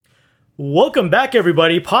Welcome back,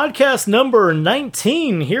 everybody. Podcast number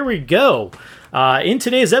 19. Here we go. In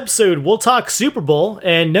today's episode, we'll talk Super Bowl,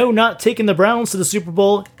 and no, not taking the Browns to the Super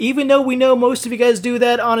Bowl, even though we know most of you guys do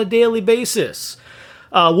that on a daily basis.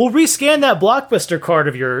 We'll rescan that Blockbuster card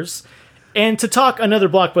of yours, and to talk another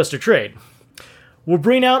Blockbuster trade. We'll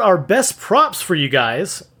bring out our best props for you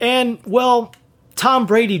guys, and, well, Tom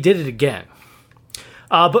Brady did it again.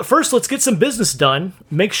 But first, let's get some business done.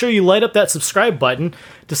 Make sure you light up that subscribe button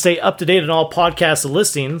to stay up to date on all podcast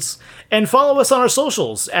listings. And follow us on our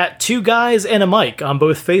socials at Two Guys and a Mic on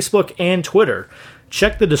both Facebook and Twitter.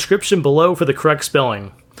 Check the description below for the correct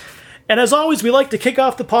spelling. And as always, we like to kick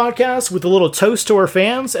off the podcast with a little toast to our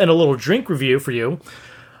fans and a little drink review for you.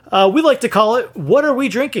 We like to call it, What Are We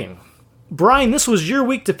Drinking? Brian, this was your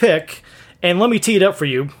week to pick, and let me tee it up for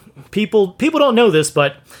you. People don't know this,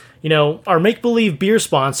 but you know, our make-believe beer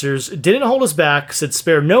sponsors didn't hold us back, said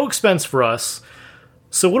spare no expense for us.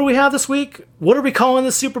 So what do we have this week? What are we calling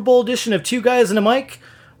the Super Bowl edition of Two Guys and a Mic?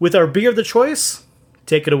 With our beer of the choice?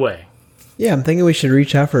 Take it away. Yeah, I'm thinking we should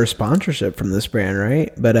reach out for a sponsorship from this brand,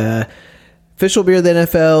 right? But official beer of the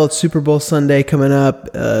NFL, it's Super Bowl Sunday coming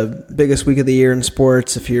up. Biggest week of the year in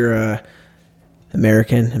sports if you're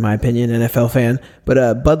American, in my opinion, NFL fan.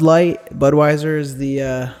 But Bud Light, Budweiser is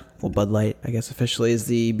the... Bud Light, I guess officially, is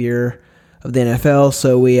the beer of the NFL.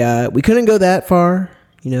 So we couldn't go that far,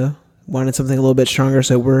 you know. Wanted something a little bit stronger,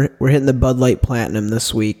 so we're hitting the Bud Light Platinum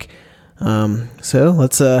this week. So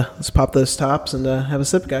let's pop those tops and have a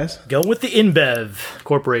sip, guys. Go with the InBev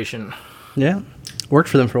Corporation. Yeah, worked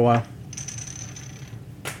for them for a while.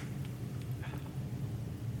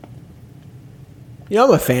 You know,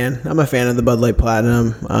 I'm a fan of the Bud Light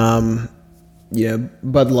Platinum. You know,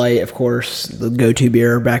 Bud Light, of course, the go-to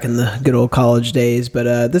beer back in the good old college days.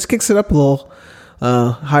 But this kicks it up a little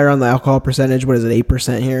higher on the alcohol percentage. What is it,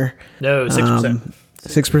 8% here? No, 6%.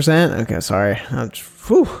 6%? Okay, sorry.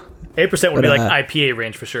 8% would be like IPA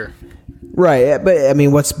range for sure. Right, but I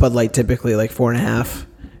mean, what's Bud Light typically? Like 4.5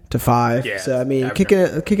 to 5? Yeah, so, I mean, kicking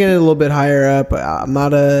it a little bit higher up.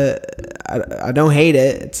 I don't hate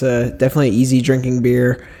it. It's definitely an easy drinking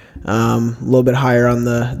beer. A little bit higher on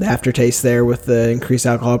the aftertaste there with the increased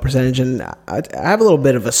alcohol percentage, and I have a little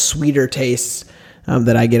bit of a sweeter taste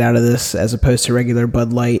that I get out of this as opposed to regular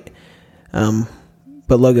Bud Light.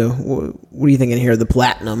 But Logo, what are you thinking here? The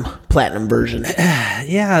platinum version?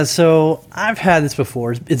 Yeah, so I've had this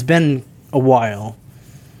before. It's been a while,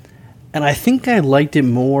 and I think I liked it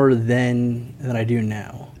more than I do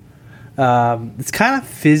now. It's kind of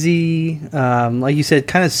fizzy, like you said,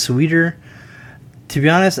 kind of sweeter. To be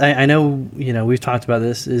honest, I know, you know, we've talked about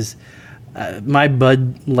this, is my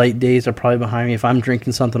Bud Light days are probably behind me. If I'm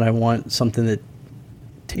drinking something, I want something that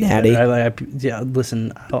tastes Natty. yeah,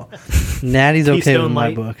 listen, Natty's okay in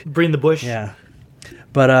my book. Bring the bush. Yeah.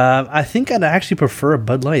 But I think I'd actually prefer a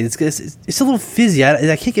Bud Light. It's a little fizzy.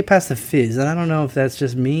 I can't get past the fizz, and I don't know if that's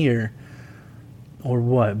just me or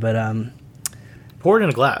what, but... Pour it in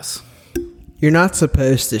a glass. You're not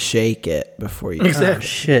supposed to shake it before you... Exactly. Oh,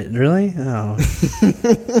 shit, really? Oh.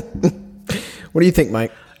 What do you think,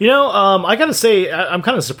 Mike? You know, I gotta say, I'm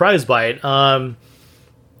kind of surprised by it. I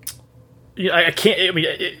can't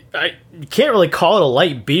really call it a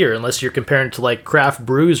light beer unless you're comparing it to like craft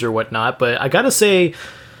brews or whatnot. But I gotta say,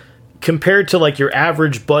 compared to like your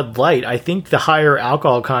average Bud Light, I think the higher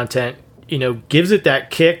alcohol content, you know, gives it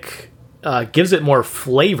that kick, gives it more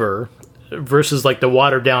flavor versus like the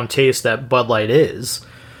watered down taste that Bud Light is.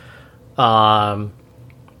 But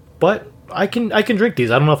I can drink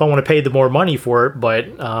these. I don't know if I want to pay the more money for it, but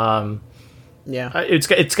Yeah,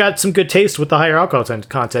 it's got some good taste with the higher alcohol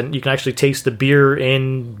content. You can actually taste the beer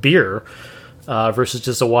in beer versus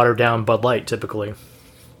just a watered down Bud Light typically.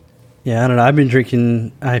 Yeah, I don't know. I've been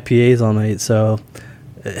drinking IPAs all night, so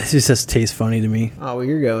it just tastes funny to me. Oh, well,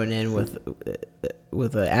 you're going in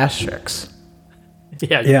with the asterisks.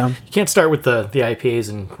 Yeah. You can't start with the IPAs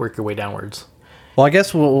and work your way downwards. Well, I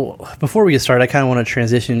guess before we get started, I kind of want to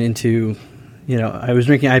transition into, you know, I was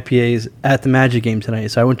drinking IPAs at the Magic game tonight.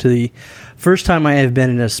 So I went to the first time I have been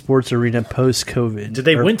in a sports arena post-COVID. Did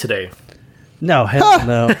they win today? No, hell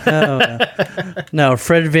no. No,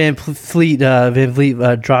 Fred Van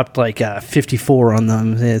Vliet dropped like 54 on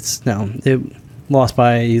them. It lost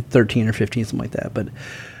by 13 or 15, something like that. But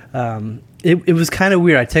it was kind of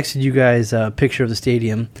weird. I texted you guys a picture of the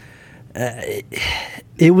stadium.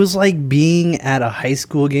 It was like being at a high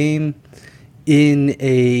school game in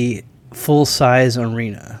a full-size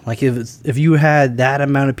arena. Like if you had that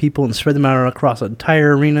amount of people and spread them out across an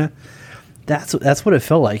entire arena, That's what it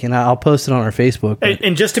felt like, and I'll post it on our Facebook.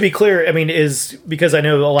 And just to be clear, I mean, is because I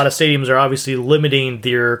know a lot of stadiums are obviously limiting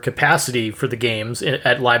their capacity for the games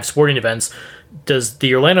at live sporting events. Does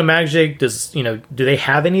the Orlando Magic do they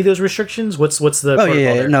have any of those restrictions? What's the protocol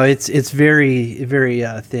there? No, it's very very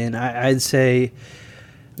thin. I'd say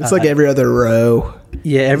it's like every other row.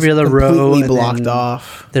 Yeah, every other row completely blocked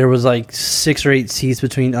off. There was like 6 or 8 seats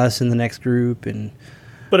between us and the next group, and.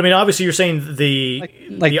 But I mean, obviously, you're saying the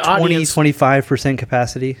 20-25%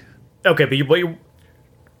 capacity. Okay, but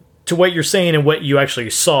to what you're saying and what you actually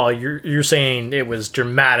saw, you're saying it was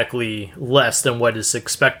dramatically less than what is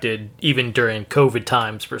expected, even during COVID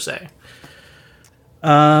times per se. So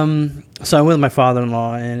I went with my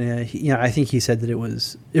father-in-law, and I think he said that it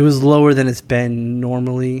was lower than it's been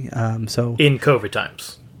normally. So in COVID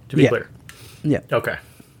times, to be clear. Yeah. Okay.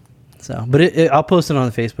 So, but I'll post it on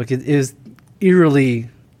Facebook. It is eerily.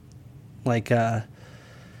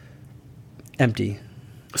 Empty.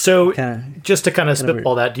 So, just to kind of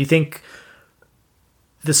spitball that, do you think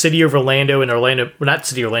the city of Orlando and Orlando, well, not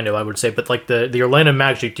city of Orlando, I would say, but like the Orlando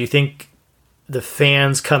Magic, do you think the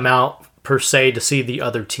fans come out per se to see the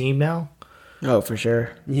other team now? Oh, for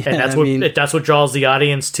sure. Yeah, and that's what draws the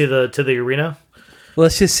audience to the arena.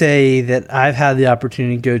 Let's just say that I've had the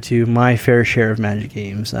opportunity to go to my fair share of Magic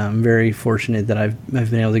games. I'm very fortunate that I've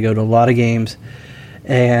been able to go to a lot of games,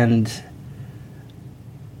 and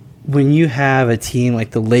when you have a team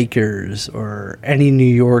like the Lakers or any New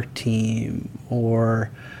York team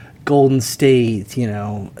or Golden State,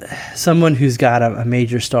 someone who's got a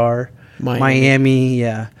major star, Miami,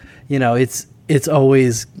 yeah, it's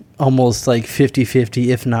always almost like 50-50,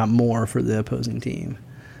 if not more, for the opposing team.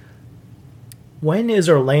 When is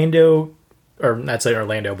Orlando, or not saying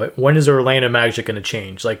Orlando, but when is the Orlando Magic going to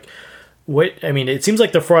change? Like, it seems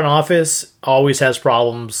like the front office always has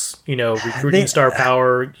problems, recruiting star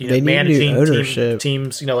power, managing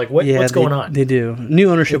teams, what's going on? They do.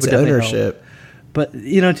 New ownership would definitely help. But, to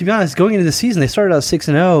be honest, going into the season, they started out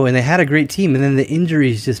 6-0, and they had a great team, and then the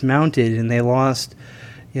injuries just mounted, and they lost,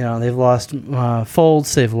 they've lost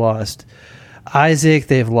Fultz, they've lost Isaac,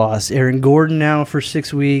 they've lost Aaron Gordon now for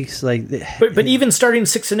 6 weeks. But even starting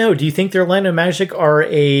 6-0, do you think the Orlando Magic are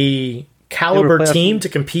a caliber team to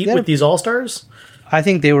compete with these all-stars? I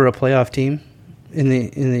think they were a playoff team in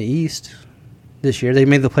the East this year. They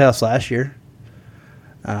made the playoffs last year.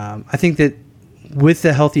 I think that with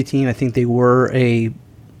the healthy team, I think they were a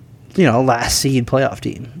last seed playoff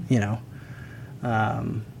team.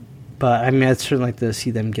 But I'd certainly like to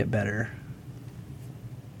see them get better.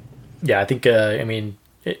 Yeah, I think.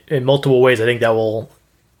 In multiple ways, I think that will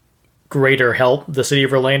greater help the city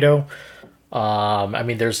of Orlando.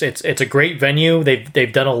 It's a great venue.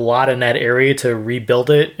 They've done a lot in that area to rebuild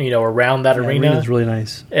it, around that arena. It's really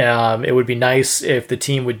nice. It would be nice if the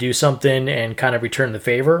team would do something and kind of return the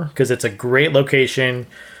favor, because it's a great location,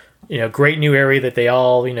 great new area that they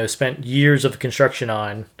all, spent years of construction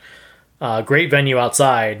on. Great venue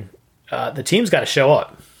outside. The team's got to show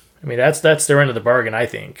up. That's their end of the bargain, I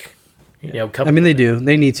think. They do.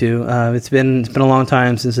 They need to. It's been a long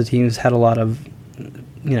time since the team's had a lot of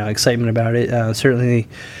excitement about it. Certainly,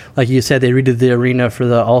 like you said, they redid the arena for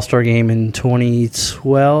the All-Star game in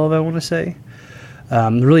 2012, I want to say.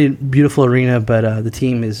 Really beautiful arena, but the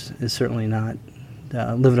team is certainly not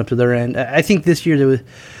living up to their end. I think this year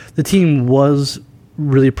the team was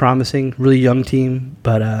really promising, really young team,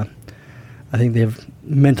 but I think they've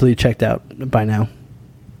mentally checked out by now.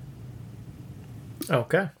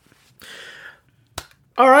 Okay.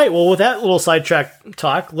 All right, well, with that little sidetrack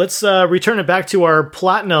talk, let's return it back to our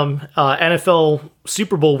Platinum NFL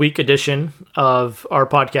Super Bowl week edition of our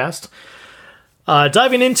podcast.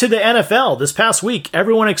 Diving into the NFL, this past week,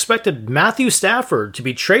 everyone expected Matthew Stafford to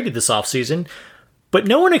be traded this offseason, but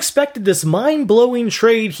no one expected this mind-blowing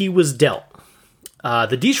trade he was dealt.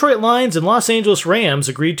 The Detroit Lions and Los Angeles Rams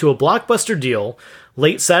agreed to a blockbuster deal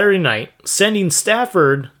late Saturday night, sending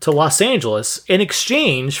Stafford to Los Angeles in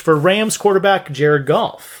exchange for Rams quarterback Jared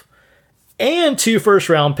Goff, and 2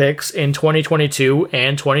 first-round picks in 2022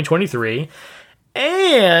 and 2023,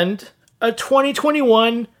 and a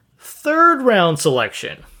 2021 third-round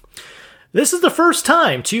selection. This is the first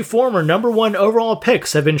time 2 former number 1 overall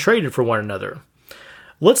picks have been traded for one another.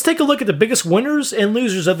 Let's take a look at the biggest winners and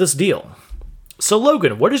losers of this deal. So,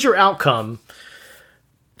 Logan, what is your outcome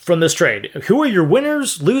from this trade? Who are your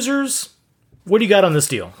winners, losers? What do you got on this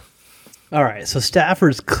deal? All right, so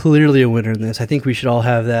Stafford's clearly a winner in this. I think we should all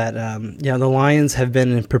have that. The Lions have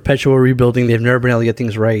been in perpetual rebuilding. They've never been able to get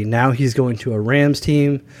things right. Now he's going to a Rams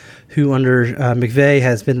team who under McVay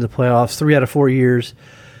has been to the playoffs 3 out of 4 years.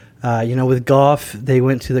 With Goff, they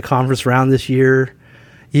went to the conference round this year.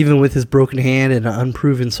 even with his broken hand and an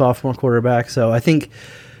unproven sophomore quarterback. So I think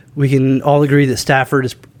we can all agree that Stafford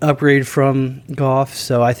is upgrade from Goff.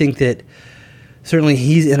 So I think that certainly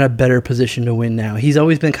he's in a better position to win now. He's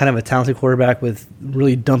always been kind of a talented quarterback with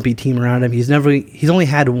really dumpy team around him. He's only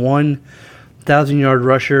had 1,000-yard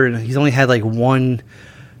rusher, and he's only had like one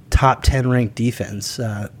top 10 ranked defense.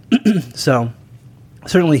 So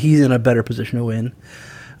certainly he's in a better position to win.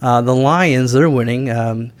 The Lions, they're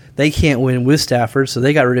winning. They can't win with Stafford, so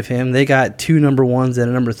they got rid of him. They got 2 number ones and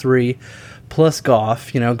a number 3, plus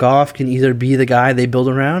Goff. Goff can either be the guy they build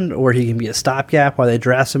around, or he can be a stopgap while they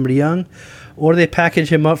draft somebody young, or they package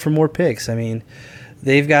him up for more picks. I mean,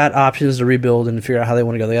 they've got options to rebuild and figure out how they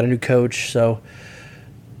want to go. They got a new coach, so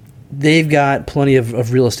they've got plenty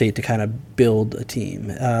of real estate to kind of build a team.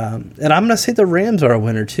 And I'm going to say the Rams are a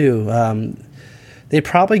winner, too. They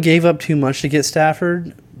probably gave up too much to get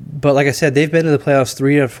Stafford, but like I said, they've been to the playoffs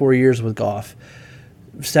 3 or 4 years with Goff.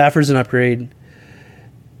 Stafford's an upgrade.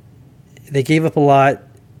 They gave up a lot,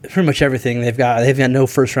 pretty much everything. They've got no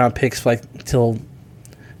first round picks like till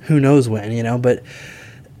who knows when, but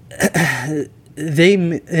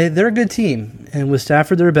they're a good team, and with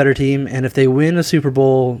Stafford they're a better team. And if they win a Super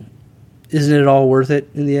Bowl, isn't it all worth it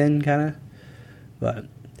in the end, kind of? But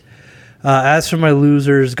as for my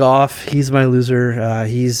losers, Goff, he's my loser.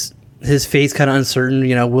 His fate's kind of uncertain.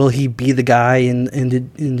 Will he be the guy in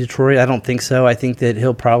Detroit? I don't think so. I think that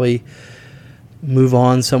he'll probably move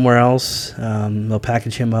on somewhere else. They'll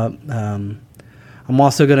package him up. I'm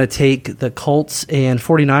also going to take the Colts and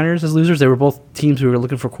 49ers as losers. They were both teams who were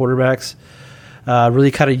looking for quarterbacks. Really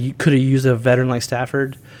kind of could have used a veteran like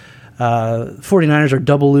Stafford. 49ers are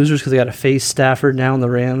double losers because they got to face Stafford now in the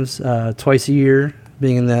Rams twice a year,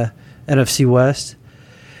 being in the NFC West.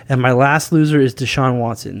 And my last loser is Deshaun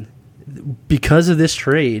Watson. Because of this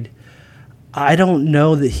trade, I don't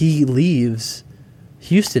know that he leaves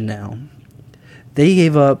Houston now. They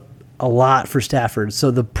gave up a lot for Stafford,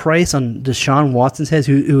 so the price on Deshaun Watson's head,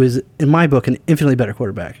 who is, in my book, an infinitely better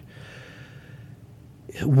quarterback.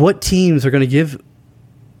 What teams are going to give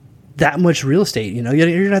that much real estate? You're going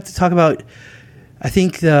to have to talk about. I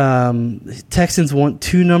think the Texans want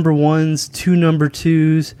 2 number 1s, 2 number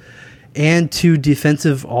 2s, and 2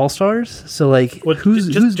 defensive all-stars. So, who's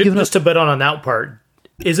giving just to bet on that part?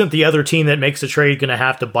 Isn't the other team that makes the trade going to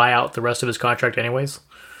have to buy out the rest of his contract anyways?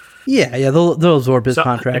 Yeah, they'll absorb his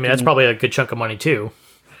contract. I mean, that's probably a good chunk of money too.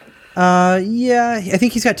 Yeah, I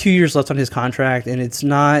think he's got 2 years left on his contract, and it's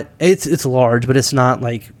large, but it's not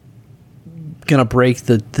like gonna break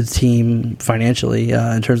the team financially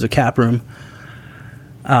in terms of cap room.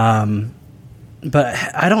 But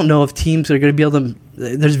I don't know if teams are going to be able to.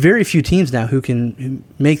 There's very few teams now who can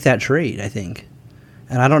make that trade, I think,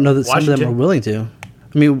 and I don't know that some of them are willing to.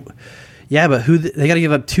 I mean, yeah, but they got to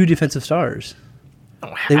give up 2 defensive stars.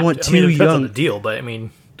 They want 2 it depends young. on the deal, but I mean,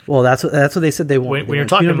 well, that's what they said they want. When you're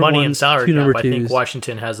talking money and salary cap, I think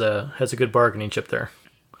Washington has a good bargaining chip there.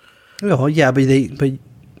 Oh yeah, but the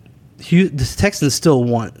Texans still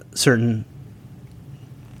want certain,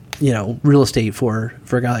 real estate for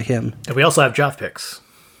a guy like him. And we also have draft picks.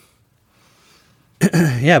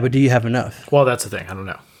 Yeah, but do you have enough? Well, that's the thing. I don't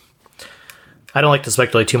know. I don't like to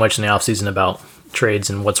speculate too much in the offseason about trades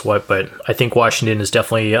and what's what, but I think Washington is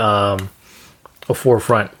definitely a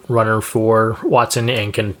forefront runner for Watson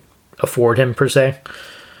and can afford him, per se,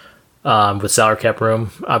 with salary cap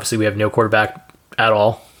room. Obviously, we have no quarterback at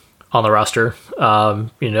all on the roster, no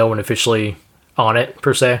one officially on it,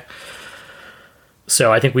 per se.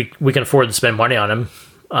 So I think we can afford to spend money on him.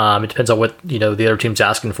 It depends on what the other team's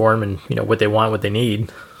asking for him and what they want, what they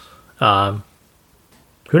need. Who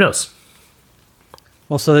knows?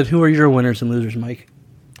 Well, so then who are your winners and losers, Mike?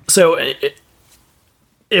 So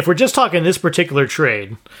if we're just talking this particular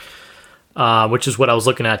trade, which is what I was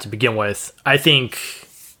looking at to begin with, I think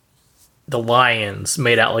the Lions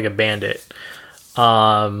made out like a bandit.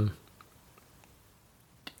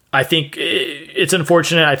 I think it's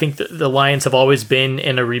unfortunate. I think the Lions have always been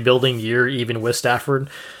in a rebuilding year, even with Stafford.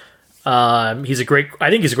 I think he's a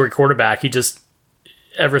great quarterback. He just,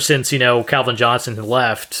 ever since, Calvin Johnson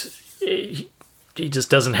left, he just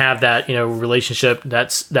doesn't have that, relationship.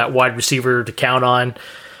 That's that wide receiver to count on.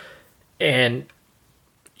 And,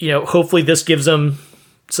 hopefully this gives them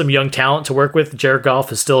some young talent to work with. Jared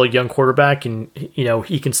Goff is still a young quarterback, and,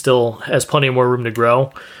 he can still has plenty more room to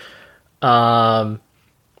grow.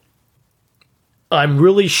 I'm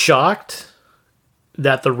really shocked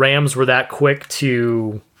that the Rams were that quick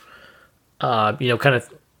to, kind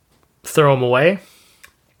of throw him away.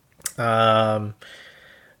 I'm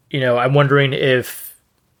wondering if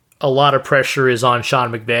a lot of pressure is on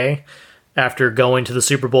Sean McVay after going to the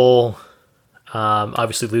Super Bowl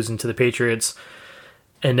obviously losing to the Patriots,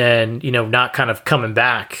 and then, not kind of coming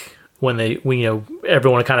back when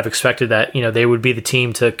everyone kind of expected that, they would be the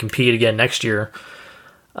team to compete again next year.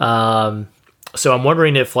 So I'm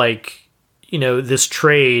wondering if, this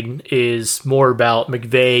trade is more about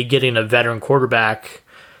McVay getting a veteran quarterback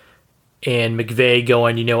and McVay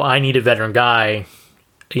going, I need a veteran guy,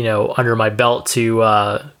 under my belt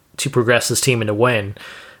to progress this team and to win.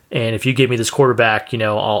 And if you give me this quarterback,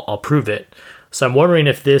 I'll prove it. So I'm wondering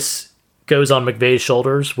if this goes on McVay's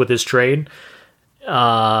shoulders with this trade.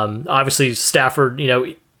 Obviously Stafford,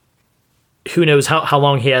 who knows how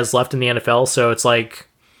long he has left in the NFL. So it's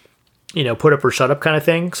put up or shut up kind of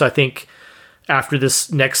thing. So I think after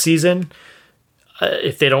this next season,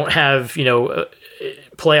 if they don't have, a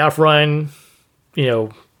playoff run,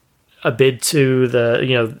 a bid to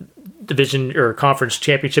the, division or conference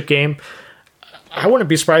championship game, I wouldn't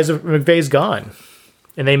be surprised if McVay's gone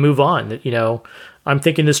and they move on. I'm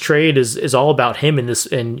thinking this trade is all about him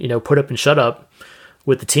and put up and shut up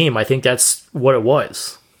with the team. I think that's what it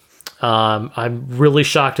was. I'm really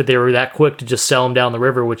shocked that they were that quick to just sell him down the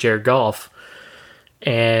river with Jared Goff.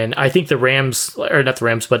 And I think the Rams, or not the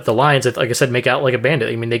Rams, but the Lions, like I said, make out like a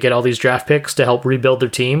bandit. I mean, they get all these draft picks to help rebuild their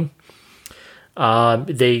team.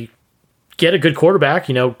 They get a good quarterback.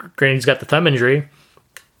 Granted, he's got the thumb injury.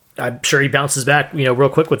 I'm sure he bounces back, real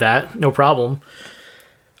quick with that. No problem.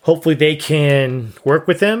 Hopefully they can work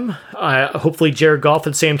with him. Hopefully Jared Goff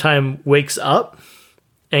at the same time wakes up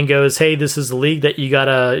and goes, hey, this is the league that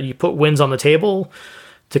you put wins on the table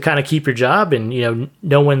to kind of keep your job, and,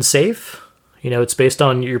 no one's safe. It's based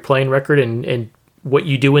on your playing record and what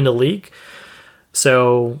you do in the league.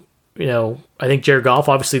 So, I think Jared Goff,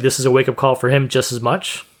 obviously this is a wake-up call for him just as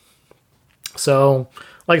much. So,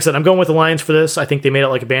 like I said, I'm going with the Lions for this. I think they made it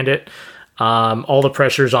like a bandit. All the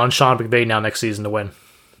pressure's on Sean McVay now next season to win.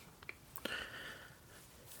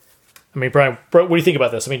 I mean, Brian, what do you think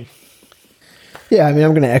about this? Yeah, I'm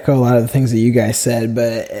going to echo a lot of the things that you guys said,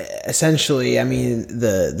 but essentially,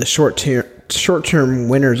 the short-term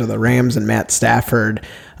winners are the Rams and Matt Stafford,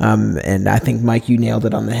 and I think, Mike, you nailed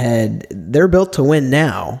it on the head. They're built to win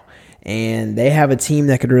now, and they have a team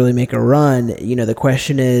that could really make a run. The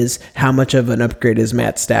question is, how much of an upgrade is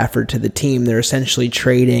Matt Stafford to the team? They're essentially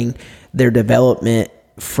trading their development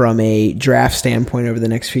from a draft standpoint over the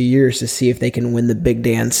next few years to see if they can win the big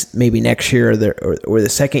dance maybe next year or the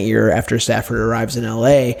second year after Stafford arrives in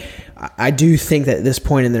LA. I do think that at this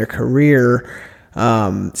point in their career,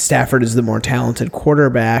 Stafford is the more talented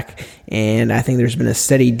quarterback, and I think there's been a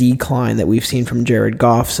steady decline that we've seen from Jared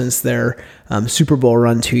Goff since their Super Bowl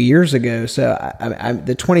run 2 years ago. So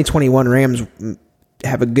the 2021 Rams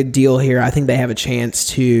have a good deal here. I think they have a chance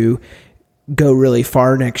to go really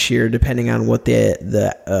far next year, depending on what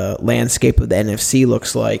the landscape of the NFC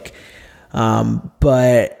looks like.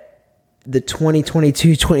 But the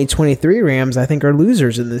 2022-2023 Rams, I think, are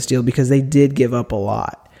losers in this deal because they did give up a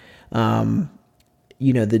lot.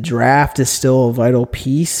 The draft is still a vital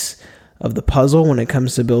piece of the puzzle when it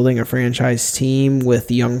comes to building a franchise team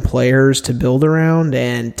with young players to build around,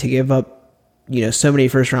 and to give up, so many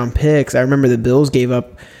first-round picks. I remember the Bills gave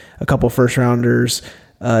up a couple first-rounders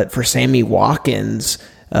for Sammy Watkins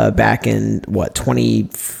back in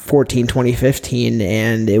 2014, 2015,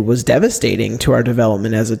 and it was devastating to our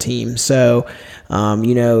development as a team. So,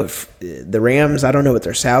 the Rams, I don't know what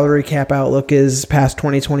their salary cap outlook is past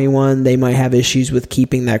 2021. They might have issues with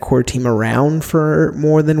keeping that core team around for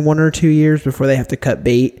more than 1 or 2 years before they have to cut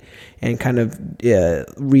bait and kind of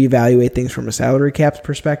reevaluate things from a salary cap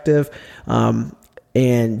perspective.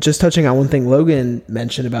 And just touching on one thing Logan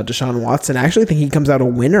mentioned about Deshaun Watson, I actually think he comes out a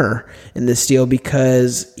winner in this deal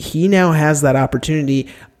because he now has that opportunity.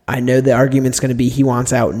 I know the argument's going to be he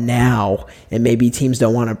wants out now, and maybe teams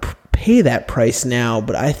don't want to pay that price now,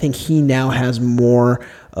 but I think he now has more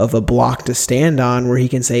of a block to stand on where he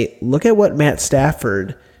can say, look at what Matt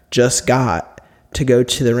Stafford just got to go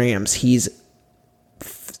to the Rams. He's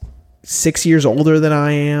 6 years older than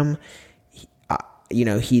I am.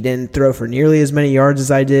 He didn't throw for nearly as many yards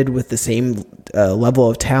as I did with the same level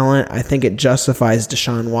of talent. I think it justifies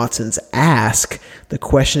Deshaun Watson's ask. The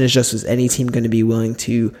question is just, is any team going to be willing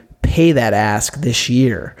to pay that ask this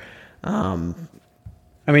year? Who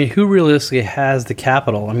realistically has the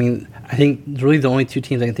capital? I think really the only two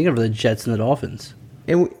teams I can think of are the Jets and the Dolphins.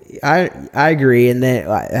 And I agree, and then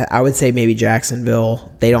I would say maybe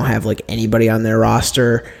Jacksonville. They don't have anybody on their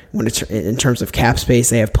roster when it's in terms of cap space.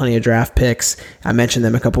 They have plenty of draft picks. I mentioned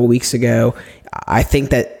them a couple of weeks ago. I think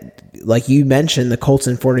that, like you mentioned, the Colts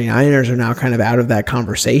and 49ers are now kind of out of that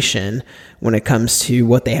conversation when it comes to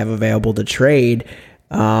what they have available to trade.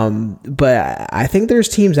 But I think there's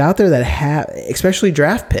teams out there that have, especially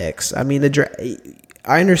draft picks. I mean,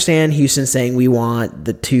 I understand Houston saying we want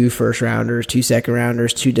the 2 first rounders, 2 second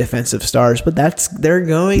rounders, 2 defensive stars, but they're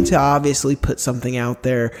going to obviously put something out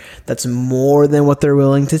there that's more than what they're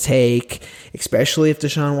willing to take, especially if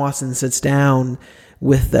Deshaun Watson sits down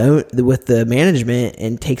with the management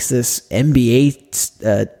and takes this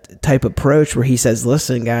NBA type approach where he says,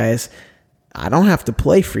 "Listen, guys, I don't have to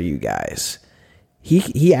play for you guys."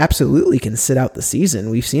 He absolutely can sit out the season.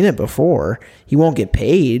 We've seen it before. He won't get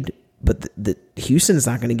paid, but the Houston's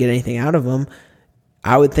not going to get anything out of him.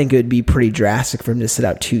 I would think it would be pretty drastic for him to sit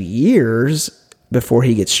out 2 years before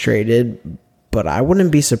he gets traded, but I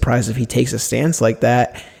wouldn't be surprised if he takes a stance like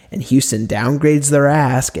that and Houston downgrades their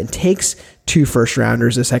ask and takes 2 first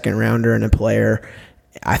rounders, a second rounder, and a player.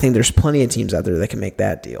 I think there's plenty of teams out there that can make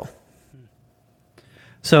that deal.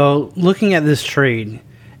 So looking at this trade,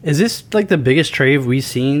 is this like the biggest trade we've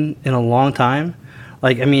seen in a long time?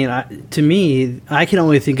 Like, I mean, to me, I can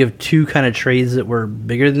only think of 2 kind of trades that were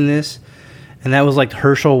bigger than this, and that was like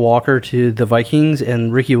Herschel Walker to the Vikings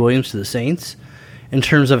and Ricky Williams to the Saints, in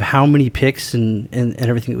terms of how many picks and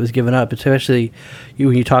everything that was given up, especially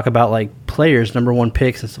when you talk about like players, number 1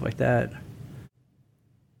 picks and stuff like that.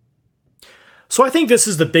 So I think this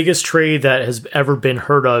is the biggest trade that has ever been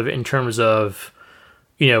heard of in terms of,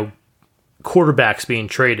 quarterbacks being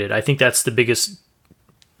traded. I think that's the biggest,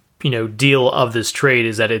 deal of this trade,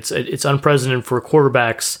 is that it's unprecedented for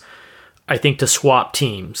quarterbacks, I think, to swap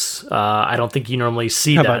teams. I don't think you normally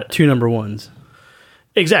see How that. about 2 number 1s?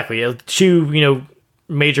 Exactly. 2,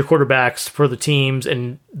 major quarterbacks for the teams,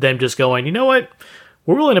 and them just going, you know what?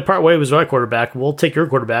 We're willing to part ways with our quarterback. We'll take your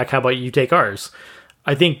quarterback. How about you take ours?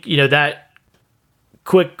 I think, that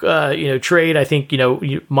quick, trade, I think,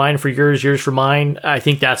 mine for yours, yours for mine, I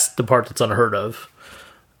think that's the part that's unheard of.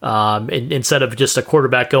 And instead of just a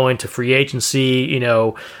quarterback going to free agency,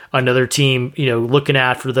 another team, looking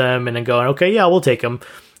after them and then going, okay, yeah, we'll take them.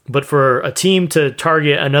 But for a team to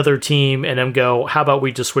target another team and then go, how about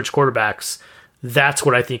we just switch quarterbacks? That's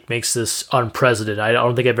what I think makes this unprecedented. I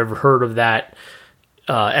don't think I've ever heard of that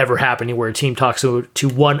ever happening, where a team talks to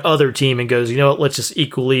one other team and goes, let's just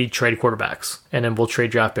equally trade quarterbacks and then we'll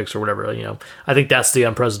trade draft picks or whatever. I think that's the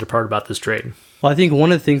unprecedented part about this trade. Well, I think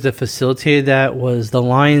one of the things that facilitated that was the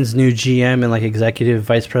Lions' new GM and like executive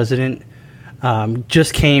vice president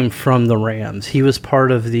just came from the Rams. He was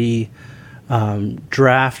part of the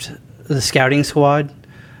draft, the scouting squad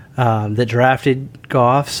that drafted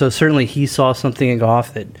Goff. So certainly he saw something in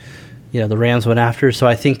Goff that the Rams went after. So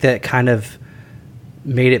I think that kind of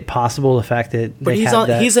made it possible, the fact that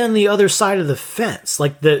he's on the other side of the fence.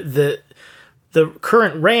 Like the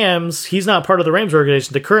current Rams, he's not part of the Rams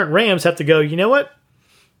organization. The current Rams have to go, you know what?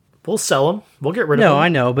 We'll sell him. We'll get rid of him. No, I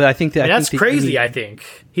know, but I think that that's crazy. I think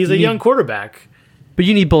he's a young quarterback. But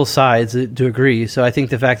you need both sides to agree. So I think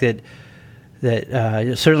the fact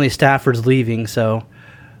that certainly Stafford's leaving, so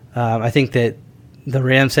I think that the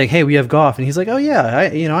Rams saying, "Hey, we have Goff," and he's like, "Oh yeah,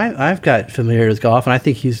 I've got familiarity with Goff, and I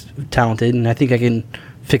think he's talented, and I think I can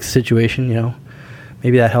fix the situation."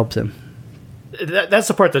 Maybe that helps him. That's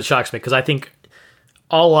the part that shocks me, because I think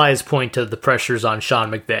all eyes point to the pressures on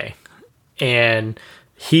Sean McVay, and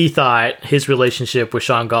he thought his relationship with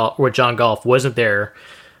John Golf wasn't there,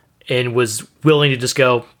 and was willing to just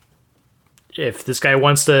go, if this guy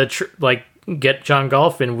wants to get John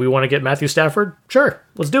Golf and we want to get Matthew Stafford, sure,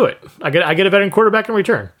 let's do it. I get a veteran quarterback in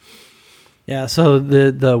return. Yeah, so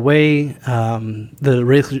the way the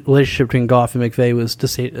relationship between Goff and McVay was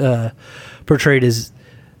portrayed as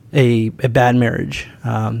a bad marriage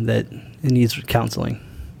that it needs counseling.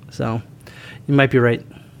 So you might be right.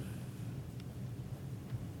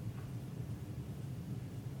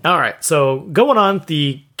 All right, so going on,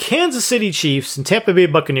 the Kansas City Chiefs and Tampa Bay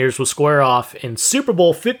Buccaneers will square off in Super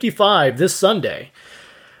Bowl 55 this Sunday.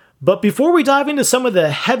 But before we dive into some of the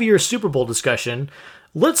heavier Super Bowl discussion,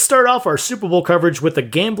 let's start off our Super Bowl coverage with a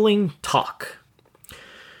gambling talk.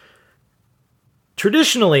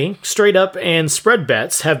 Traditionally, straight up and spread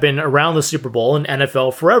bets have been around the Super Bowl in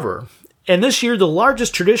NFL forever. And this year, the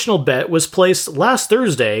largest traditional bet was placed last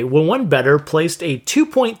Thursday when one bettor placed a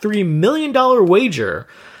 $2.3 million wager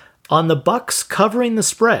on the Bucs covering the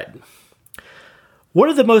spread. One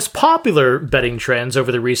of the most popular betting trends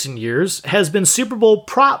over the recent years has been Super Bowl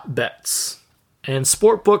prop bets, and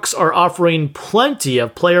sportbooks are offering plenty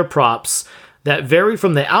of player props that vary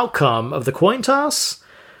from the outcome of the coin toss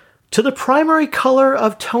to the primary color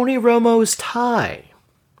of Tony Romo's tie.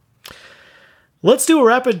 Let's do a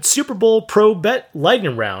rapid Super Bowl pro bet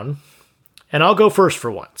lightning round, and I'll go first for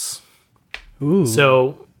once. Ooh.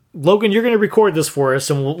 So, Logan, you're going to record this for us,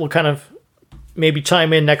 and we'll kind of maybe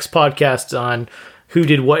chime in next podcast on who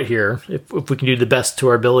did what here, if we can do the best to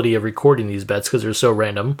our ability of recording these bets because they're so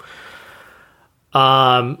random.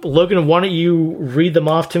 Logan, why don't you read them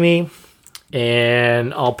off to me,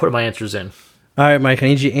 and I'll put my answers in. All right, Mike, I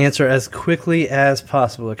need you to answer as quickly as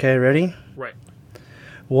possible, okay? Ready? Right.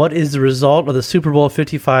 What is the result of the Super Bowl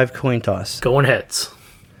 55 coin toss? Going heads.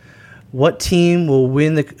 What team will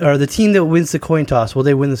win the team that wins the coin toss, will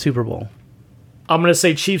they win the Super Bowl? I'm going to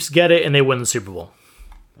say Chiefs get it and they win the Super Bowl.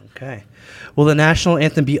 Okay. Will the national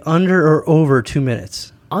anthem be under or over 2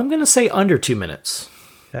 minutes? I'm going to say under 2 minutes.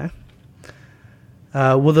 Okay.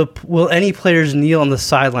 Will any players kneel on the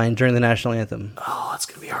sideline during the national anthem? Oh, that's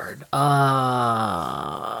going to be hard.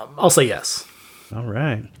 I'll say yes. All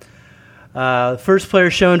right. First player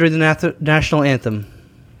shown during the national anthem.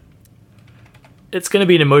 It's going to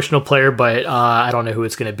be an emotional player, but I don't know who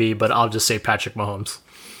it's going to be, but I'll just say Patrick Mahomes.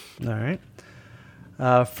 All right.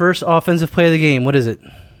 First offensive play of the game. What is it?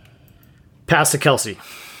 Pass to Kelsey.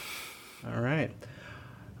 All right.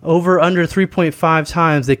 Over under 3.5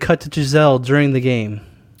 times they cut to Giselle during the game.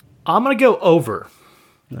 I'm going to go over.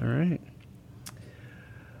 All right.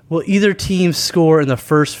 Will either team score in the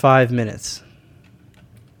first 5 minutes?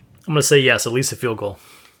 I'm going to say yes, at least a field goal.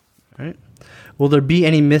 All right. Will there be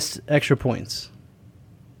any missed extra points?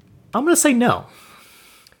 I'm going to say no.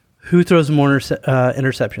 Who throws more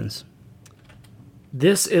interceptions?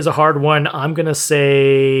 This is a hard one. I'm going to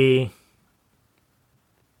say...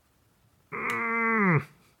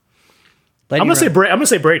 I'm going to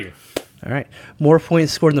say Brady. All right. More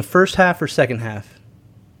points scored in the first half or second half?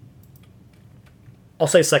 I'll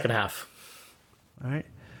say second half. All right.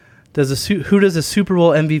 Who does the Super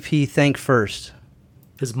Bowl MVP thank first?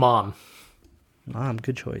 His mom. Mom,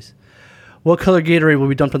 good choice. What color Gatorade will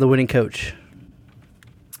be dumped on the winning coach?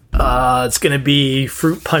 It's going to be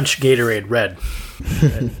Fruit Punch Gatorade, red.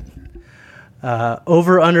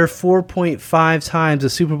 Over under 4.5 times the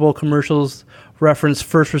Super Bowl commercials reference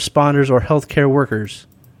first responders or healthcare workers.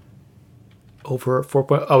 Over 4.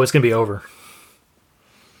 Oh, it's going to be over.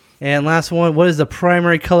 And last one, what is the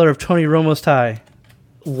primary color of Tony Romo's tie?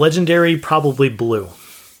 Legendary, probably blue.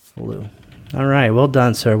 Blue. All right, well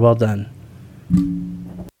done, sir. Well done.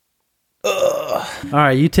 All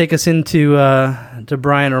right, you take us into to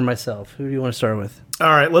Brian or myself. Who do you want to start with? All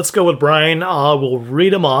right, let's go with Brian. We'll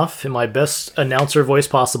read him off in my best announcer voice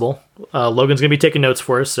possible. Logan's going to be taking notes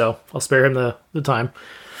for us, so I'll spare him the time.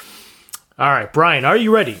 All right, Brian, are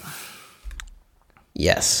you ready?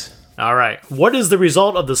 Yes. All right. What is the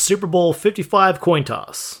result of the Super Bowl 55 coin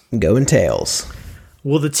toss? Going tails.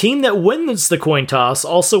 Will the team that wins the coin toss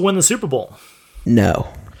also win the Super Bowl? No.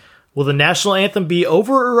 Will the national anthem be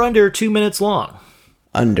over or under 2 minutes long?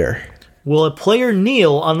 Under. Will a player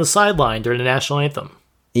kneel on the sideline during the national anthem?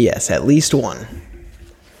 Yes, at least one.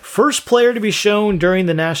 First player to be shown during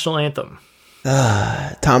the national anthem?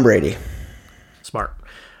 Tom Brady. Smart.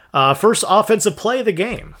 First offensive play of the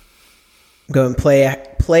game? Going play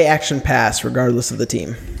action pass regardless of the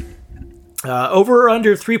team. Over or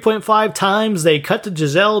under 3.5 times they cut to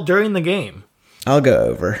Giselle during the game? I'll go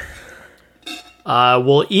over.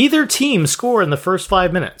 Will either team score in the first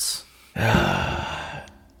 5 minutes?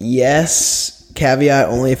 Yes. Caveat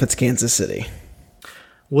only if it's Kansas City.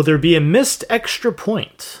 Will there be a missed extra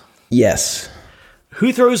point? Yes.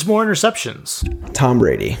 Who throws more interceptions? Tom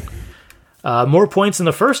Brady. More points in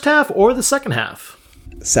the first half or the second half?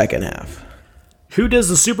 Second half. Who does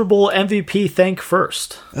the Super Bowl MVP thank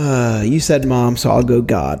first? You said mom, so I'll go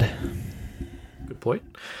God. Good point.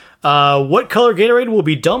 What color Gatorade will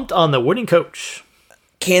be dumped on the winning coach?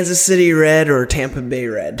 Kansas City red or Tampa Bay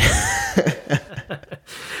red.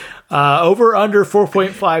 Over under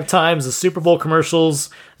 4.5 times the Super Bowl commercials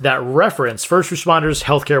that reference first responders,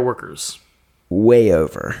 healthcare workers. Way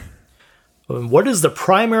over. What is the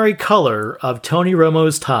primary color of Tony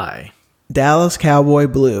Romo's tie? Dallas Cowboy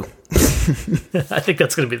blue. I think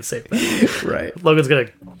that's going to be the same thing. Right. Logan's going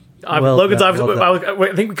to... I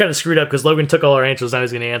think we kind of screwed up because Logan took all our answers. Now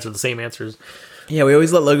he's going to answer the same answers. Yeah, we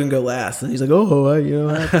always let Logan go last. And he's like, I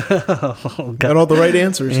got all the right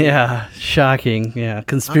answers. Yeah, shocking. Yeah, I had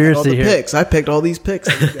conspiracy all the here. picks. I picked all these picks.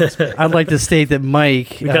 that you guys picked. I'd like to state that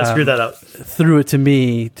Mike We kind of screwed that up. threw it to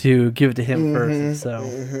me to give it to him first.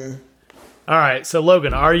 So All right, so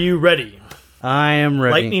Logan, are you ready? I am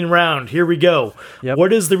ready. Lightning round. Here we go. Yep.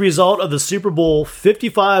 What is the result of the Super Bowl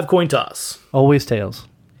 55 coin toss? Always tails.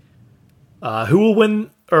 Who will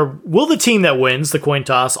win, or will the team that wins the coin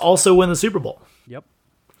toss also win the Super Bowl? Yep.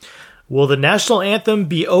 Will the national anthem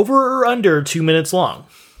be over or under 2 minutes long?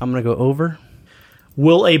 I'm going to go over.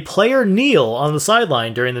 Will a player kneel on the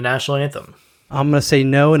sideline during the national anthem? I'm going to say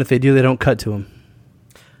no, and if they do, they don't cut to him.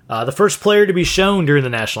 The first player to be shown during the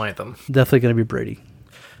national anthem. Definitely going to be Brady.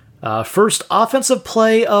 First offensive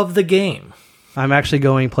play of the game. I'm actually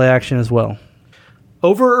going play action as well.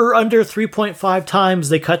 Over or under 3.5 times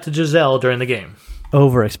they cut to Giselle during the game.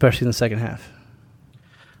 Over, especially in the second half.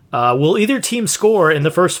 Will either team score in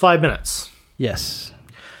the first 5 minutes? Yes.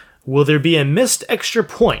 Will there be a missed extra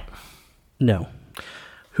point? No.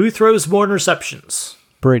 Who throws more interceptions?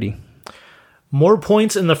 Brady. More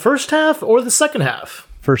points in the first half or the second half?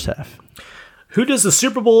 First half. Who does the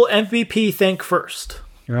Super Bowl MVP thank first?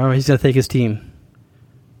 He's going to take his team.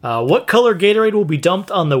 What color Gatorade will be dumped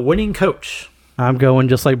on the winning coach? I'm going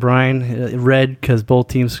just like Brian, red, because both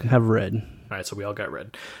teams have red. All right, so we all got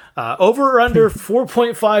red. Over or under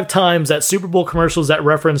 4.5 times at Super Bowl commercials that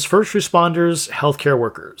reference first responders, healthcare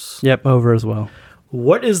workers. Yep, over as well.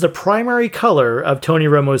 What is the primary color of Tony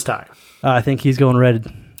Romo's tie? I think he's going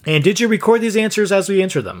red. And did you record these answers as we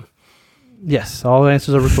answered them? Yes, all the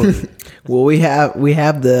answers are recorded. Well, we have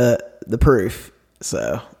the proof,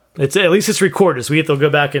 so At least it's recorded, so we have to go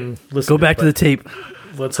back and listen. Go back to the tape.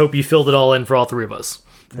 Let's hope you filled it all in for all three of us.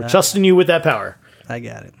 We're trusting you with that power. I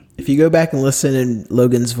got it. if you go back and listen and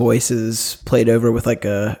Logan's voice is played over with like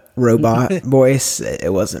a robot voice,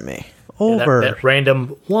 it wasn't me. Over. That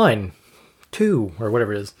random 1, 2, or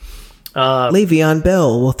whatever it is. Le'Veon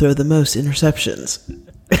Bell will throw the most interceptions.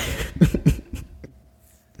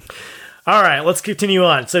 All right, let's continue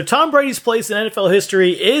on. So Tom Brady's place in NFL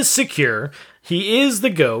history is secure. He is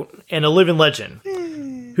the GOAT and a living legend,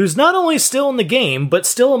 who's not only still in the game, but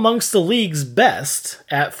still amongst the league's best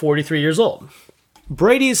at 43 years old.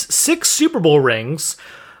 Brady's 6 Super Bowl rings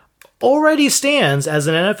already stands as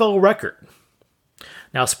an NFL record.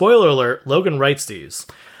 Now, spoiler alert, Logan writes these.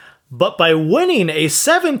 But by winning a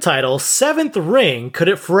 7th title, 7th ring, could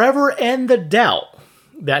it forever end the doubt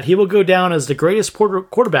that he will go down as the greatest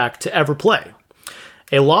quarterback to ever play?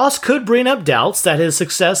 A loss could bring up doubts that his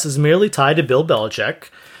success is merely tied to Bill Belichick.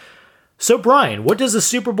 So, Brian, what does the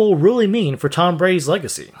Super Bowl really mean for Tom Brady's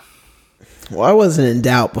legacy? Well, I wasn't in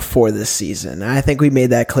doubt before this season. I think we made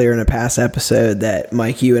that clear in a past episode that,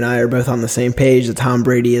 Mike, you and I are both on the same page that Tom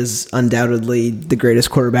Brady is undoubtedly the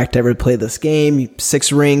greatest quarterback to ever play this game.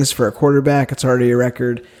 6 rings for a quarterback. It's already a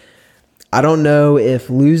record. I don't know if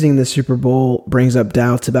losing the Super Bowl brings up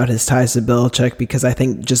doubts about his ties to Belichick, because I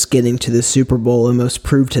think just getting to the Super Bowl almost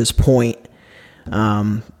proved his point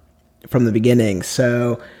from the beginning.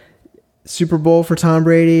 So, Super Bowl for Tom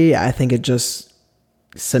Brady, I think it just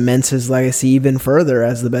cements his legacy even further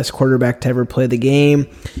as the best quarterback to ever play the game.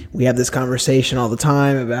 We have this conversation all the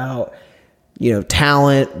time about,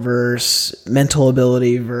 talent versus mental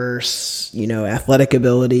ability versus, athletic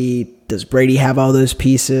ability. Does Brady have all those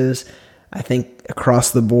pieces? I think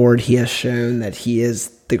across the board, he has shown that he is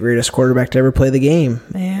the greatest quarterback to ever play the game.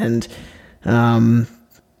 And, a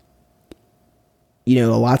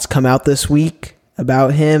lot's come out this week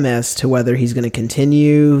about him as to whether he's going to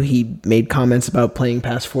continue. He made comments about playing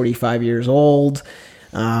past 45 years old.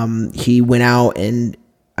 He went out and,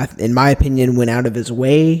 in my opinion, went out of his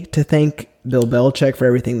way to thank Bill Belichick for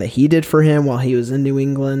everything that he did for him while he was in New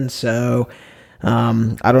England. So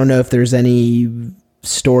I don't know if there's any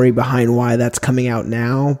story behind why that's coming out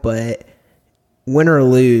now, but win or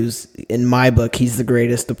lose, in my book, he's the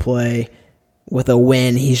greatest to play. With a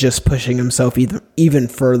win, he's just pushing himself even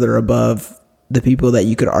further above the people that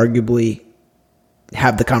you could arguably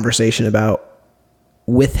have the conversation about,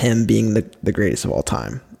 with him being the greatest of all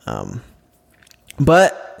time.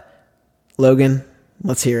 But Logan,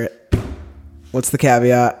 let's hear it. What's the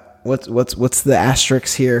caveat? What's the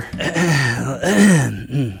asterisk here?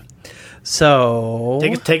 So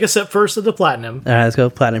Take a sip first of the platinum. all right, let's go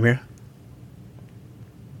platinum here.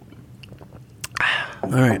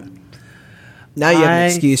 All right. Now you have an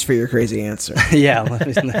excuse for your crazy answer.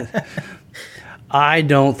 Yeah. I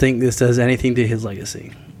don't think this does anything to his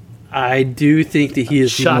legacy. I do think that he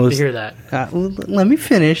is the Shocked most. to hear that. Let me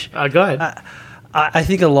finish. Go ahead. I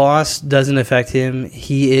think a loss doesn't affect him.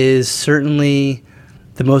 He is certainly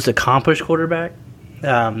the most accomplished quarterback. Do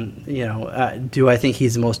I think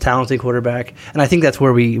he's the most talented quarterback? And I think that's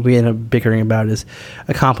where we end up bickering about is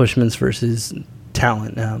accomplishments versus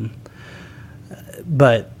talent.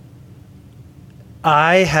 But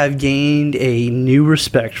I have gained a new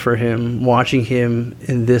respect for him watching him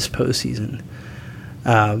in this postseason.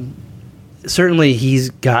 Certainly, he's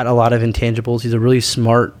got a lot of intangibles. He's a really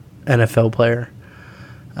smart NFL player.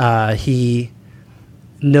 He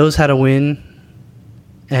knows how to win,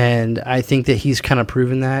 and I think that he's kind of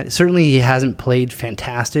proven that. Certainly, he hasn't played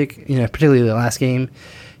fantastic, particularly the last game.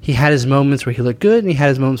 He had his moments where he looked good, and he had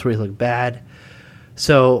his moments where he looked bad.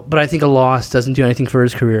 So, but I think a loss doesn't do anything for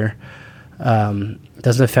his career.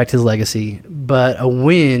 Doesn't affect his legacy. But a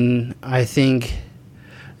win, I think,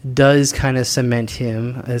 does kind of cement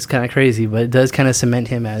him. It's kind of crazy, but it does kind of cement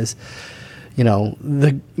him as, you know,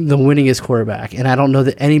 the winningest quarterback. And I don't know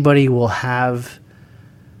that anybody will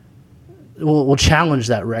challenge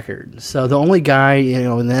that record. So the only guy, you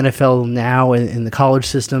know, in the NFL now and in the college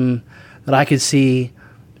system that I could see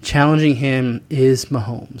challenging him is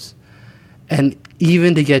Mahomes. And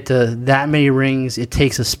even to get to that many rings, it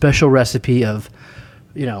takes a special recipe of,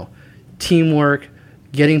 you know, teamwork,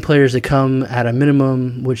 getting players to come at a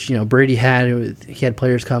minimum, which, you know, Brady had. He had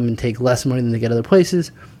players come and take less money than they get other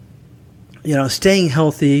places. You know, staying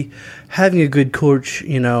healthy, having a good coach,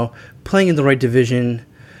 you know, playing in the right division.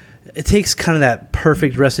 It takes kind of that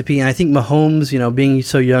perfect recipe. And I think Mahomes, you know, being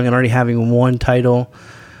so young and already having one title,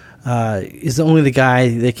 is only the guy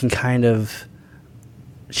that can kind of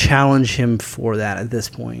challenge him for that at this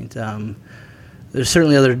point. There's